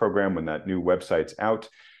this program when that new website's out.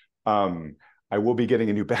 I will be getting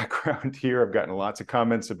a new background here. I've gotten lots of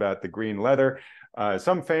comments about the green leather.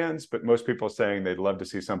 Some fans, but most people saying they'd love to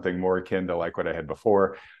see something more akin to like what I had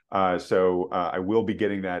before. So I will be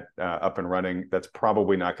getting that up and running. That's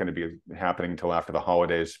probably not going to be happening until after the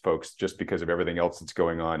holidays, folks, just because of everything else that's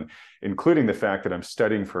going on, including the fact that I'm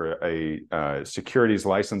studying for a securities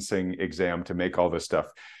licensing exam to make all this stuff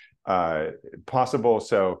possible.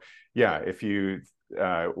 So yeah, if you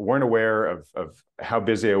weren't aware of how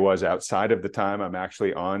busy I was outside of the time I'm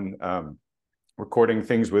actually on recording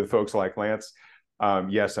things with folks like Lance,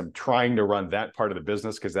 yes, I'm trying to run that part of the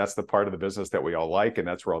business because that's the part of the business that we all like, and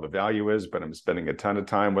that's where all the value is. But I'm spending a ton of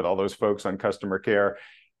time with all those folks on customer care.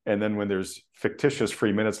 And then when there's fictitious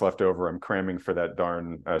free minutes left over, I'm cramming for that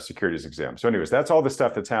darn securities exam. So anyways, that's all the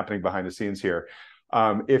stuff that's happening behind the scenes here.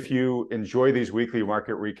 If you enjoy these weekly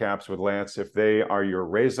market recaps with Lance, if they are your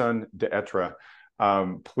raison d'etre,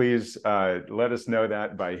 please let us know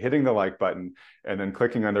that by hitting the like button and then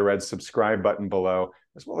clicking on the red subscribe button below,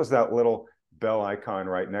 as well as that little bell icon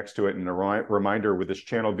right next to it. And a reminder, with this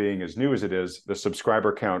channel being as new as it is, the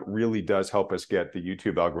subscriber count really does help us get the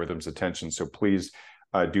YouTube algorithm's attention. So please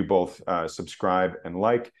do both subscribe and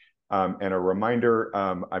like. And a reminder,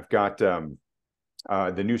 I've got the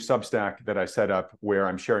new Substack that I set up where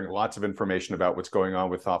I'm sharing lots of information about what's going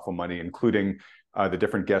on with Thoughtful Money, including the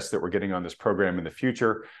different guests that we're getting on this program in the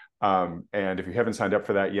future. And if you haven't signed up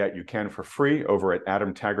for that yet, you can for free over at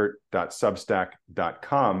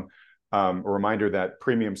adamtaggart.substack.com. A reminder that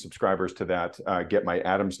premium subscribers to that get my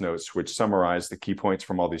Adams notes, which summarize the key points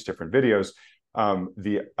from all these different videos.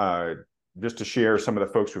 Just to share some of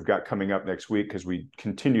the folks we've got coming up next week, because we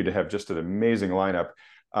continue to have just an amazing lineup.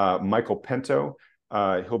 Michael Pinto,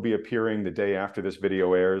 he'll be appearing the day after this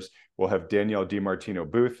video airs. We'll have Danielle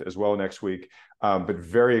DiMartino Booth as well next week. But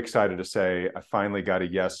very excited to say I finally got a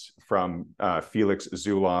yes from Felix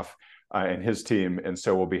Zuloff and his team. And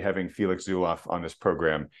so we'll be having Felix Zuloff on this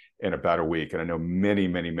program in about a week. And I know many,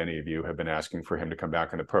 many, many of you have been asking for him to come back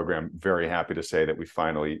on the program. Very happy to say that we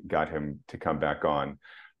finally got him to come back on.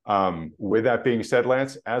 With that being said,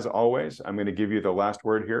 Lance, as always, I'm going to give you the last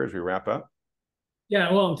word here as we wrap up.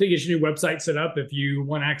 Yeah, well, until you get your new website set up, if you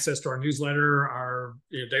want access to our newsletter, our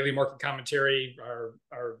daily market commentary,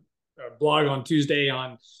 our blog on Tuesday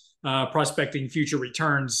on prospecting future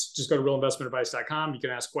returns, just go to realinvestmentadvice.com. You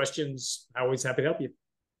can ask questions. I'm always happy to help you.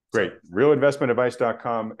 Great.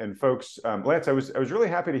 Realinvestmentadvice.com. And folks, Lance, I was really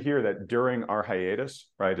happy to hear that during our hiatus,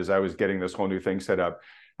 right, as I was getting this whole new thing set up,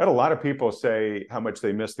 I had a lot of people say how much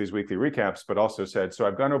they missed these weekly recaps, but also said, so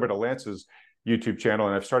I've gone over to Lance's YouTube channel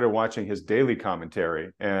and I've started watching his daily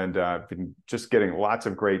commentary, and I've been just getting lots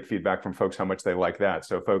of great feedback from folks how much they like that.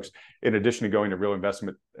 So folks, in addition to going to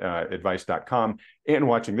realinvestmentadvice.com and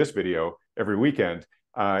watching this video every weekend,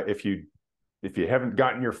 if you haven't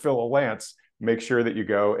gotten your fill of Lance, make sure that you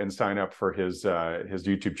go and sign up for his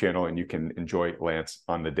YouTube channel, and you can enjoy Lance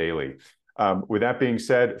on the daily. With that being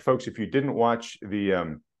said, folks, if you didn't watch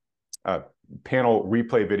the panel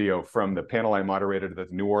replay video from the panel I moderated at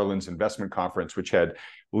the New Orleans Investment Conference, which had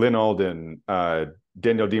Lynn Alden,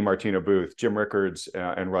 Daniel DiMartino Booth, Jim Rickards,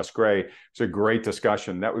 and Russ Gray. It's a great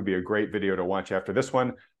discussion. That would be a great video to watch after this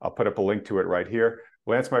one. I'll put up a link to it right here.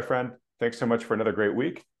 Lance, my friend, thanks so much for another great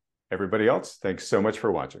week. Everybody else, thanks so much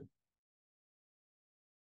for watching.